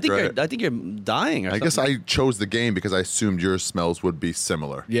 It's not great. I think you're dying. Or I guess something. I chose the game because I assumed your smells would be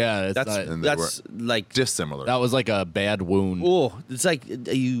similar. Yeah. It's That's And they that's like. Dissimilar. that was like a bad wound. Oh, it's like,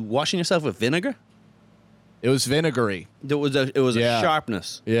 are you washing yourself with vinegar? It was vinegary. It was a Yeah.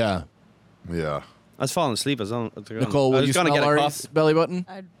 sharpness. Yeah. Yeah. I was falling asleep. Nicole, will you smell Ari's belly button?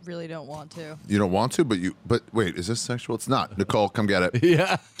 I really don't want to. You don't want to, but wait, is this sexual? It's not. Nicole, come get it.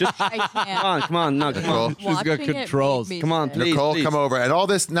 Yeah. I can't. Come on, no, come on. Nicole, She's got Watching it controls. made me Come on, sick. please. Nicole, come over. And all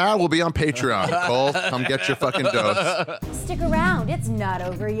this now will be on Patreon. Nicole, come get your fucking dose. Stick around, it's not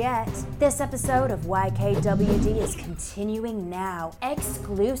over yet. This episode of YKWD is continuing now,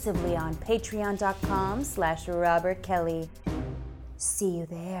 exclusively on patreon.com/Robert Kelly. See you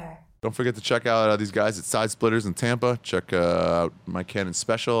there. Don't forget to check out these guys at Side Splitters in Tampa. Check out my Canon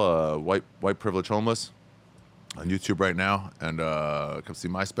special, White Privilege Homeless, on YouTube right now. And come see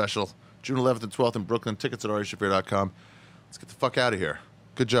my special, June 11th and 12th in Brooklyn. Tickets at AriShaffir.com. Let's get the fuck out of here.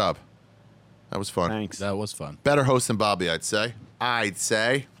 Good job. That was fun. Thanks. That was fun. Better host than Bobby, I'd say.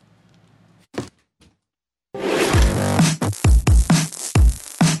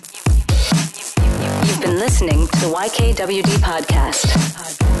 You've been listening to the YKWD podcast.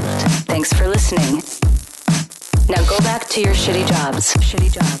 Thanks for listening. Now go back to your shitty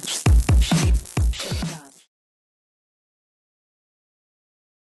jobs.